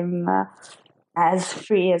leave him as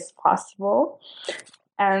free as possible.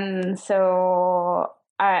 And so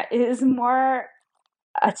it is more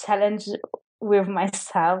a challenge with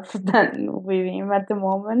myself than with him at the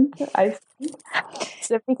moment, I think.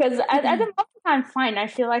 So because at the moment I'm fine. I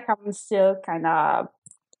feel like I'm still kind of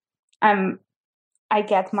I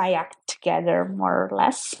get my act together more or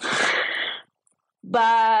less.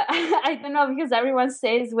 But I don't know, because everyone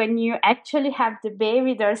says when you actually have the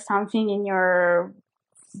baby, there's something in your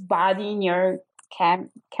body, in your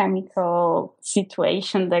chemical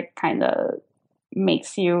situation that kind of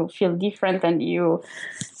makes you feel different, and you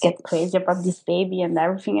get crazy about this baby and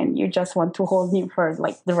everything, and you just want to hold him for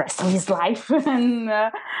like the rest of his life. And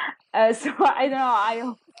so I don't know, I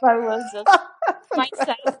hope I will just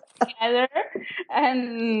myself together,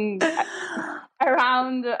 and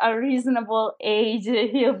around a reasonable age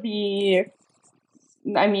he'll be,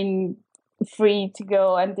 I mean, free to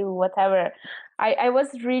go and do whatever. I was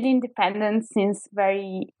really independent since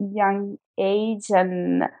very young age,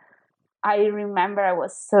 and I remember I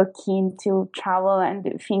was so keen to travel and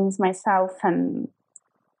do things myself, and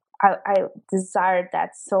I desired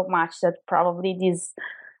that so much that probably this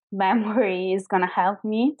memory is going to help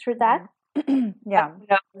me through that. Yeah.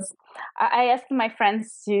 I asked my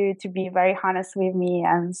friends to be very honest with me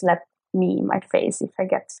and let me in my face if I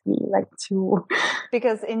get to be like too.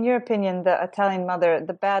 Because in your opinion, the Italian mother,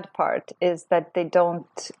 the bad part is that they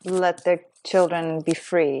don't let their children be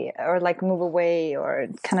free or like move away or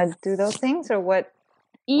kind of do those things, or what?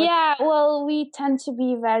 Yeah, well, we tend to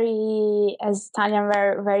be very, as Italian,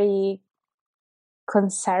 very, very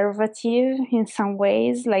conservative in some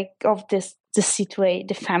ways, like of the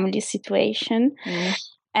family situation.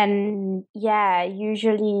 And yeah,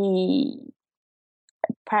 usually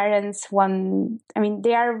parents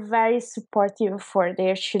they are very supportive for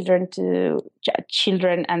their children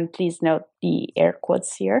and please note the air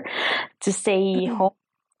quotes here, to stay home.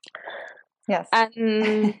 Yes.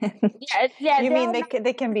 And yeah, you mean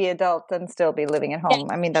they can be adult and still be living at home?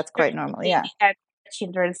 I mean, that's quite normal. Yeah.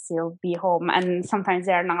 Children still be home, and sometimes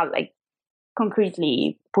they are not like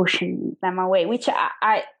concretely pushing them away, which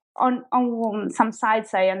I on some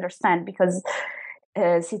sides I understand, because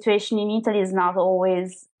situation in Italy is not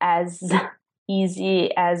always as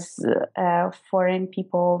easy as foreign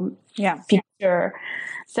people picture.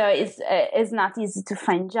 So it's not easy to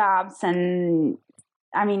find jobs, and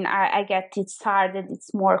I mean, I get it's hard, and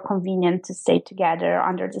it's more convenient to stay together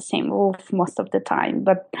under the same roof most of the time.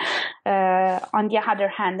 But on the other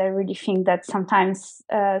hand, I really think that sometimes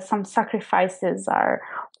some sacrifices are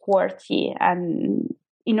worthy, and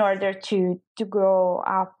in order to grow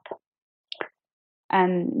up.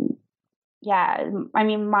 And yeah, I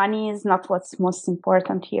mean, money is not what's most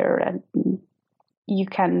important here, and you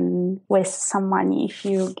can waste some money if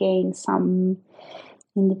you gain some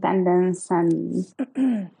independence. And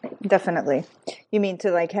definitely. You mean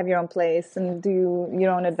to like have your own place and do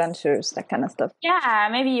your own adventures, that kind of stuff? Yeah,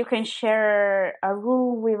 maybe you can share a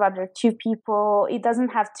room with other two people. It doesn't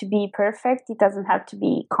have to be perfect. It doesn't have to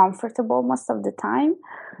be comfortable most of the time.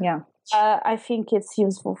 Yeah. I think it's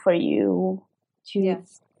useful for you to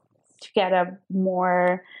get a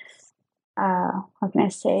more, how can I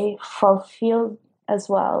say, fulfilled as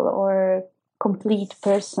well, or complete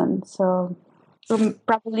person. So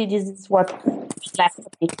probably this is what left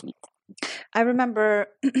with me. I remember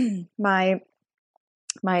my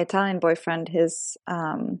Italian boyfriend, his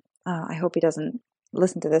I hope he doesn't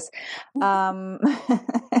listen to this.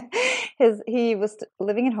 He was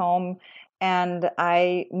living at home, and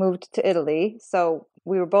I moved to Italy, so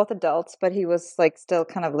we were both adults, but he was like still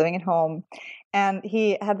kind of living at home, and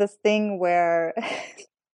he had this thing where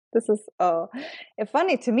this is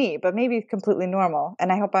funny to me, but maybe completely normal,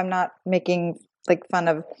 and I hope I'm not making like fun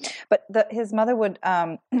of, but his mother would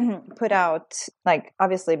put out, like,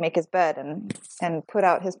 obviously make his bed and put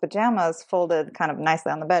out his pajamas folded kind of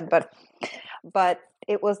nicely on the bed, but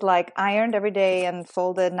it was like ironed every day and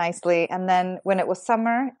folded nicely. And then when it was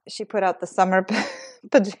summer, she put out the summer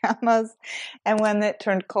pajamas, and when it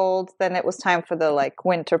turned cold, then it was time for the like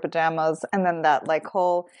winter pajamas, and then that like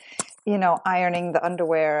whole, ironing the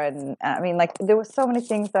underwear. And I mean, like, there were so many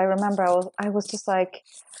things that I remember. I was just like,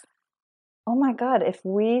 oh my God, if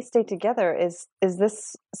we stay together, is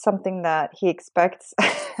this something that he expects?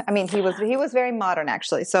 I mean, he was very modern,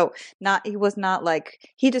 actually. So he was not like,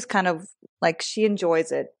 he just kind of like, she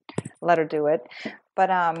enjoys it, let her do it. But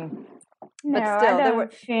no, still, I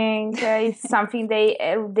don't think it's something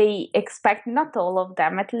they expect. Not all of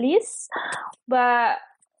them, at least. But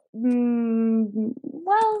well,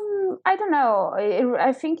 I don't know.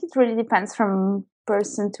 I think it really depends from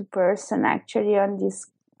person to person, actually, on this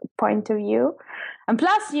point of view. And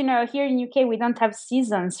plus, here in UK we don't have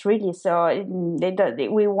seasons really, so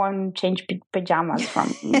we won't change pajamas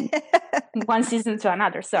from one season to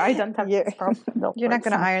another, so I don't have this problem. You're not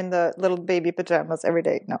going to iron the little baby pajamas every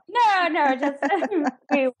day. No, just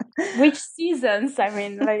which seasons, I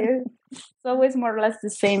mean, like, it's always more or less the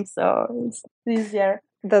same, so it's easier.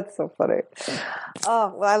 That's so funny.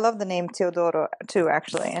 Oh, well, I love the name Teodoro too,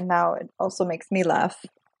 actually, and now it also makes me laugh.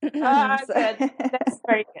 Good. That's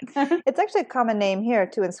very good. It's actually a common name here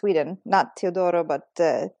too in Sweden. Not Teodoro, but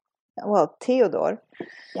Theodor.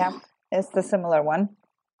 Yeah, is the similar one.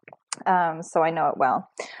 So I know it well.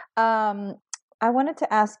 I wanted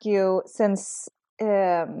to ask you, since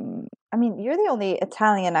I mean, you're the only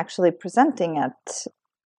Italian actually presenting at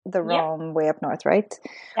the Rome Way Up North, right?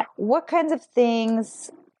 Yeah. What kinds of things?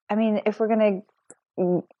 I mean, if we're going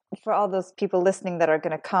to, for all those people listening that are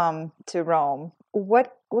going to come to Rome,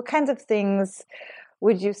 what kinds of things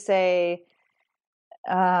would you say,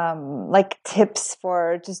 like tips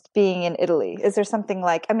for just being in Italy? Is there something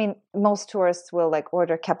like, I mean, most tourists will like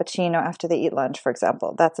order cappuccino after they eat lunch, for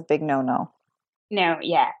example. That's a big no-no. No,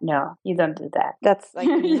 you don't do that. That's like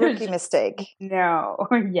a rookie mistake. No,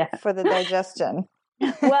 yeah. For the digestion.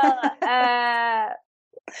 Well,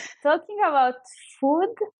 talking about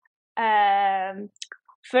food,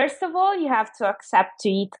 first of all, you have to accept to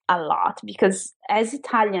eat a lot, because as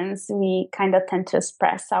Italians, we kind of tend to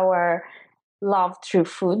express our love through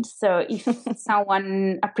food. So if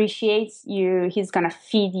someone appreciates you, he's going to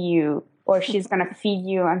feed you, or she's going to feed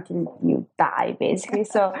you until you die, basically.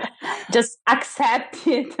 So just accept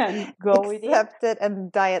it and go with it. Accept it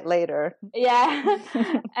and diet later. Yeah.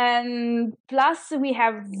 And plus, we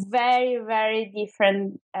have very, very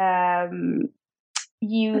different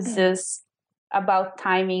uses about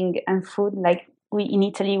timing and food. Like in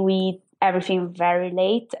Italy, we eat everything very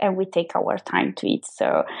late and we take our time to eat.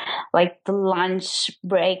 So like the lunch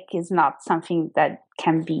break is not something that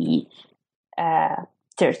can be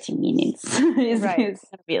 30 minutes. Right.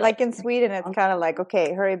 Like in Sweden, it's kind of like,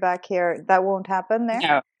 okay, hurry back here. That won't happen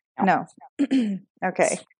there? No.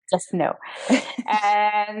 Okay. Just no.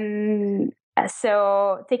 And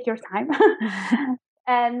so take your time.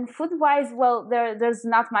 And food-wise, well, there's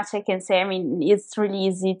not much I can say. I mean, it's really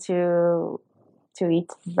easy to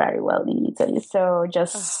eat very well in Italy. So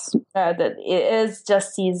just it is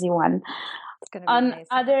just easy one. On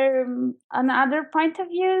other point of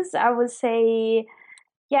views, I would say,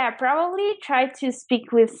 probably try to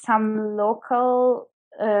speak with some local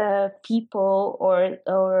people,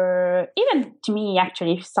 or even to me,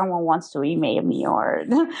 actually, if someone wants to email me, or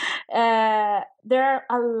there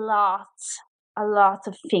are a lot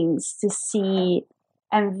of things to see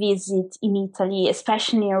and visit in Italy,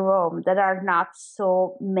 especially in Rome, that are not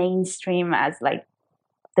so mainstream as like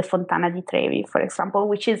the Fontana di Trevi, for example,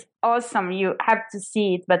 which is awesome. You have to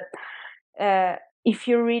see it. But if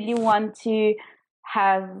you really want to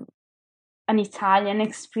have an Italian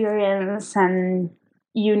experience, and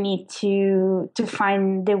you need to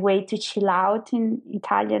find the way to chill out in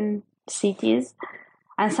Italian cities,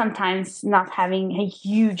 and sometimes not having a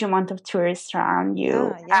huge amount of tourists around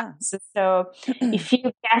you. So if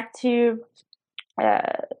you get to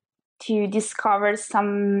discover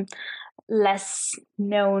some less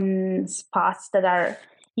known spots that are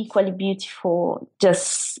equally beautiful,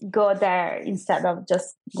 just go there instead of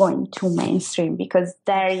just going too mainstream, because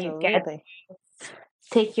there Absolutely. you get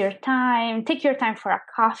take your time for a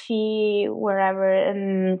coffee wherever,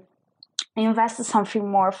 and invest something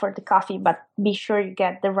more for the coffee, but be sure you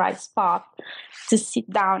get the right spot to sit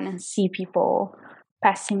down and see people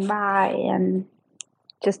passing by and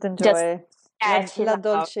just enjoy la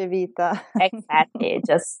dolce vita. Exactly,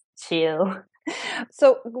 just chill.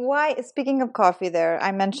 So why, speaking of coffee there,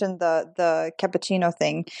 I mentioned the cappuccino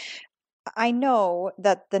thing. I know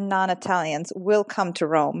that the non-Italians will come to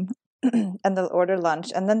Rome and they'll order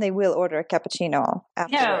lunch, and then they will order a cappuccino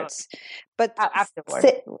afterwards. No. But afterwards,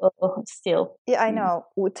 still. Yeah, I know.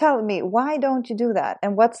 Tell me, why don't you do that?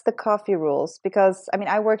 And what's the coffee rules? Because, I mean,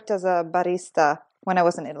 I worked as a barista when I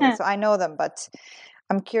was in Italy, so I know them, but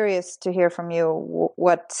I'm curious to hear from you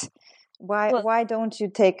why don't you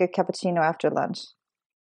take a cappuccino after lunch?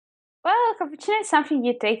 Well, cappuccino is something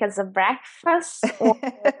you take as a breakfast or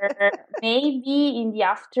maybe in the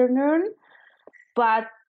afternoon, but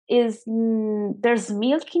there's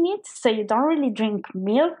milk in it, so you don't really drink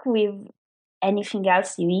milk with anything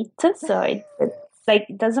else you eat. So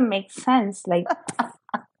it doesn't make sense. Like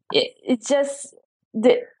it's just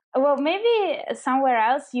maybe somewhere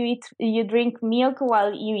else you drink milk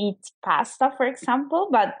while you eat pasta, for example,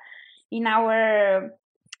 but in our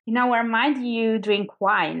mind you drink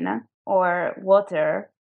wine or water,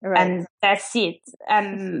 right, and that's it.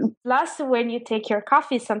 And plus, when you take your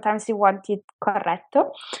coffee, sometimes you want it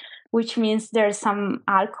corretto, which means there's some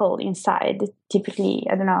alcohol inside, typically,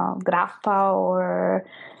 I don't know, grappa or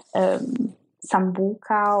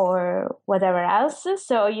sambuca or whatever else.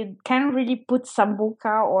 So you can't really put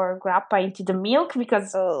sambuca or grappa into the milk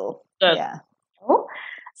because so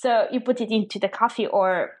you put it into the coffee,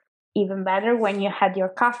 or even better, when you had your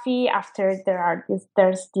coffee, after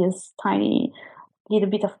there's this tiny little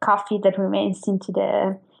bit of coffee that remains into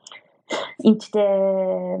the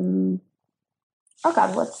oh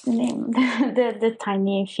God, what's the name? the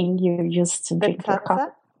tiny thing you use to drink your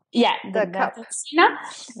coffee. Yeah, the cup.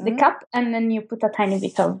 The cup, and then you put a tiny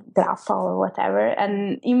bit of grappa or whatever.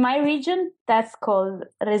 And in my region, that's called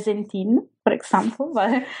resentin, for example,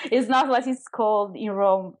 but it's not what it's called in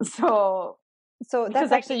Rome. So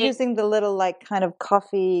that's actually using the little kind of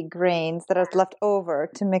coffee grains that are left over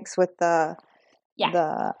to mix with that's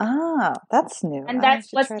new. And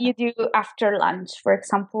that's what you do after lunch, for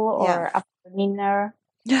example, or after dinner.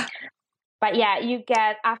 Yeah. But yeah, you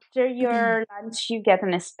get after your lunch, you get an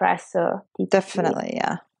espresso. Typically. Definitely,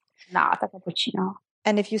 yeah. Not a cappuccino.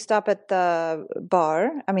 And if you stop at the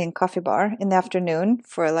coffee bar in the afternoon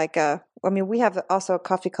for we have also a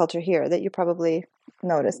coffee culture here that you probably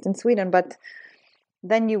noticed in Sweden, but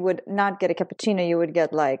then you would not get a cappuccino, you would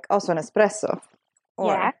get also an espresso.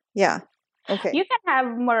 Yeah. Okay. You can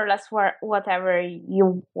have more or less whatever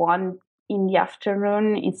you want in the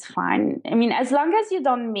afternoon. It's fine. I mean, as long as you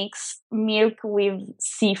don't mix milk with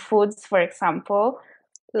seafoods, for example,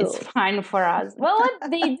 it's fine for us. Well,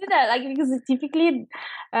 they do that, because typically,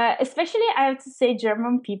 especially I have to say,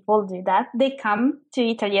 German people do that. They come to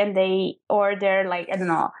Italy and they order I don't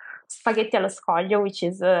know, spaghetti allo scoglio, which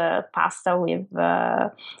is pasta with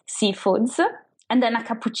seafoods, and then a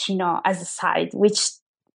cappuccino as a side, which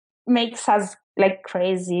makes us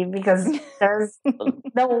crazy, because there's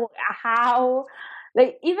no how,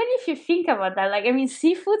 even if you think about that,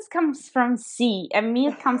 seafood comes from sea and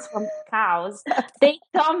milk comes from cows. They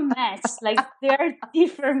don't match. They are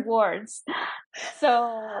different words.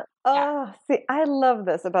 So see, I love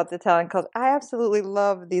this about the Italian culture. I absolutely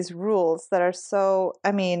love these rules that are so,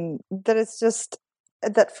 that it's just,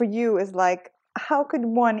 that for you is how could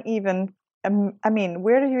one even,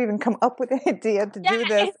 where did you even come up with the idea to do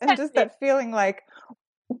this? Exactly. And just that feeling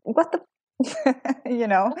what the, you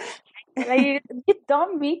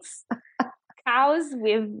don't mix cows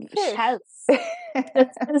with shells.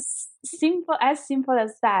 That's as simple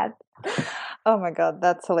as that. Oh my God,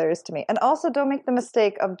 that's hilarious to me. And also, don't make the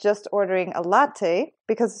mistake of just ordering a latte,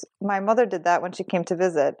 because my mother did that when she came to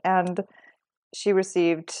visit, and she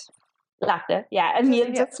received latte.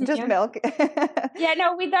 Just milk. Yeah,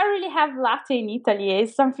 no, we don't really have latte in Italy.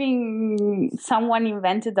 It's something someone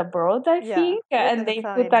invented abroad, I think, and they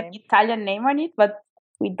put an Italian name on it, but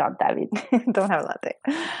we don't have it. Don't have a latte.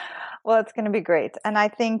 Well, it's going to be great. And I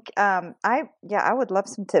think I would love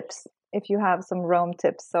some tips if you have some Rome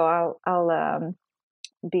tips. So I'll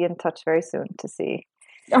be in touch very soon to see.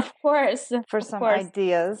 Of course. For some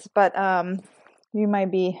ideas, but you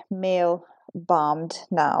might be mail bombed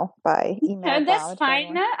now by email. And that's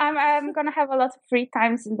fine. I'm gonna have a lot of free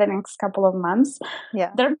times in the next couple of months.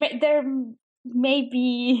 Yeah, there may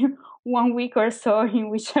be 1 week or so in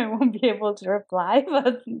which I won't be able to reply,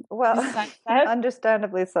 but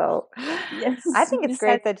understandably so. Yes, I think it's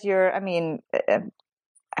great that you're. I mean,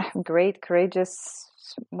 great, courageous,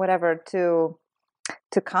 whatever to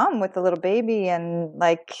come with the little baby, and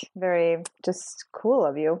like very just cool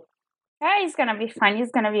of you. Yeah, it's gonna be fun.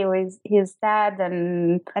 He's gonna be with his dad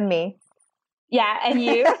and me. Yeah, and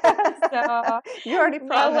you. So you already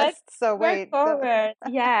promised. So wait.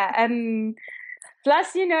 Yeah, and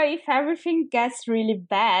plus, if everything gets really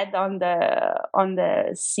bad on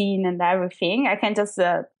the scene and everything, I can just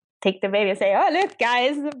take the baby and say, "Oh, look,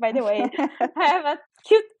 guys! By the way, I have a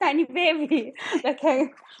cute tiny baby that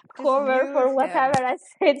can cover for whatever I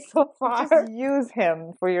said so far. Just use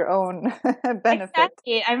him for your own benefit."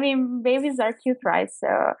 Exactly. I mean, babies are cute, right? So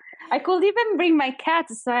I could even bring my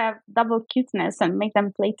cats so I have double cuteness and make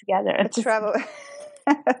them play together. Travel.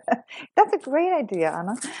 That's a great idea,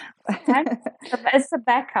 Anna. It's a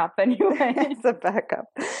backup anyway. It's a backup.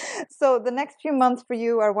 So the next few months for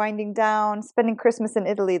you are winding down, spending Christmas in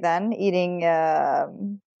Italy then, eating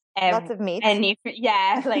lots of meat.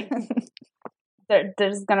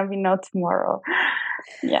 There's going to be no tomorrow.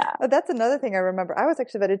 Yeah. Oh, that's another thing I remember. I was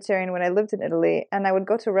actually vegetarian when I lived in Italy, and I would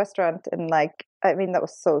go to a restaurant and that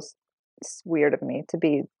was so weird of me to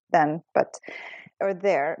be then, or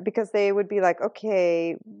there, because they would be like,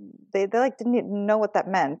 okay, they like didn't know what that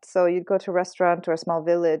meant. So you'd go to a restaurant or a small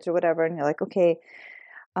village or whatever, and you're like, okay,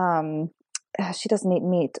 she doesn't eat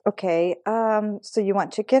meat. Okay, so you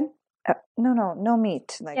want chicken? No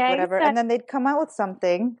meat, whatever. Exactly. And then they'd come out with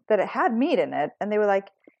something that it had meat in it, and they were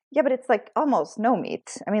like, yeah, but it's like almost no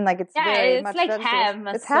meat. I mean, like it's very much like ham.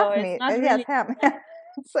 It's half meat. It's ham.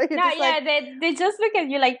 So they just look at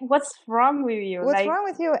you like, what's wrong with you? What's wrong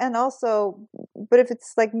with you? And also, but if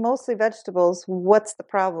it's like mostly vegetables, what's the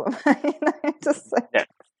problem? Just like,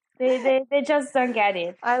 they just don't get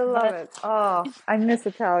it. I love it. Oh, I miss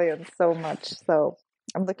Italians so much. So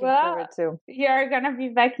I'm looking forward to. You're gonna be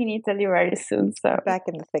back in Italy very soon. So back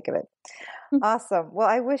in the thick of it. Awesome. Well,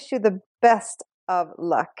 I wish you the best of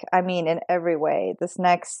luck. I mean, in every way. This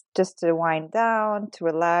next, just to wind down, to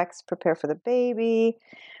relax, prepare for the baby,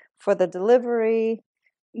 for the delivery.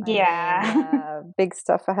 Yeah. Big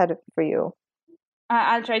stuff ahead for you.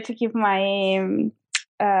 I'll try to keep my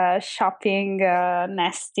shopping,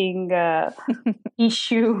 nesting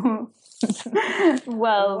issue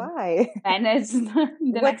managed.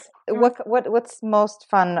 What's most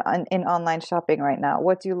fun in online shopping right now?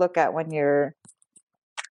 What do you look at when you're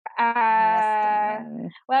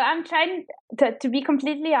well, I'm trying to be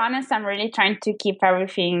completely honest. I'm really trying to keep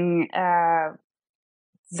everything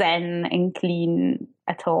zen and clean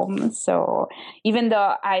at home. So even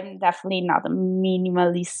though I'm definitely not a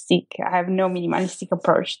minimalistic, I have no minimalistic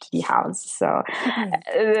approach to the house. So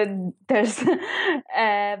there's,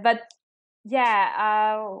 but yeah,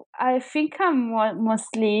 I think I'm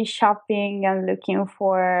mostly shopping and looking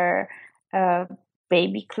for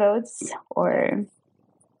baby clothes or.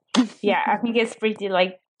 Yeah, I think it's pretty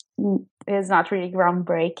it's not really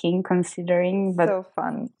groundbreaking considering, but so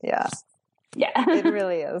fun. Yeah, it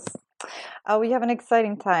really is. We have an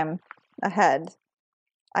exciting time ahead.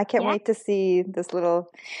 I can't wait to see this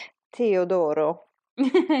little Teodoro.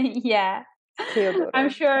 Yeah, Teodoro. I'm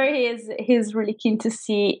sure he's really keen to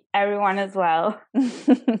see everyone as well.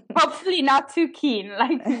 Hopefully not too keen,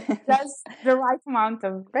 just the right amount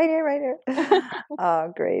of right here.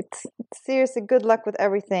 Oh, great. Seriously, good luck with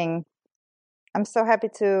everything. I'm so happy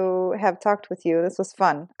to have talked with you. This was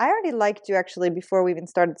fun. I already liked you actually before we even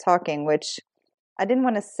started talking, which I didn't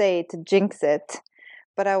want to say to jinx it,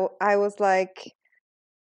 but I was like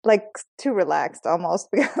too relaxed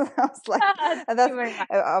almost, because I was like,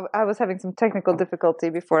 I was having some technical difficulty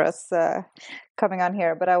before us coming on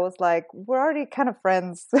here, but I was like, we're already kind of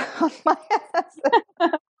friends on my ass.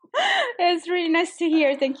 It's really nice to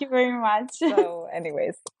hear. Thank you very much. So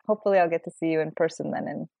anyways, hopefully I'll get to see you in person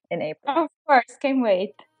then in April. Of course, can't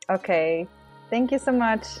wait. Okay, thank you so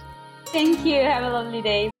much. Thank you. Have a lovely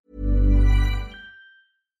day.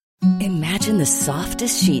 Imagine the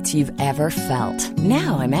softest sheets you've ever felt.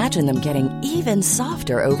 Now imagine them getting even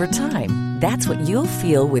softer over time. That's what you'll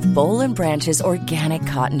feel with Boll & Branch's organic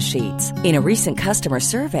cotton sheets. In a recent customer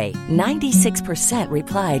survey, 96%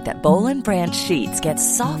 replied that Boll & Branch sheets get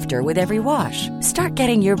softer with every wash. Start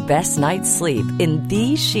getting your best night's sleep in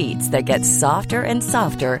these sheets that get softer and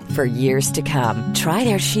softer for years to come. Try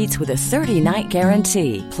their sheets with a 30-night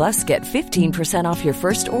guarantee. Plus, get 15% off your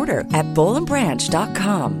first order at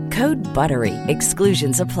bollandbranch.com. Code BUTTERY.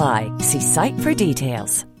 Exclusions apply. See site for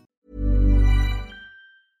details.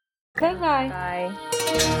 Okay, bye.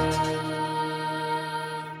 Bye.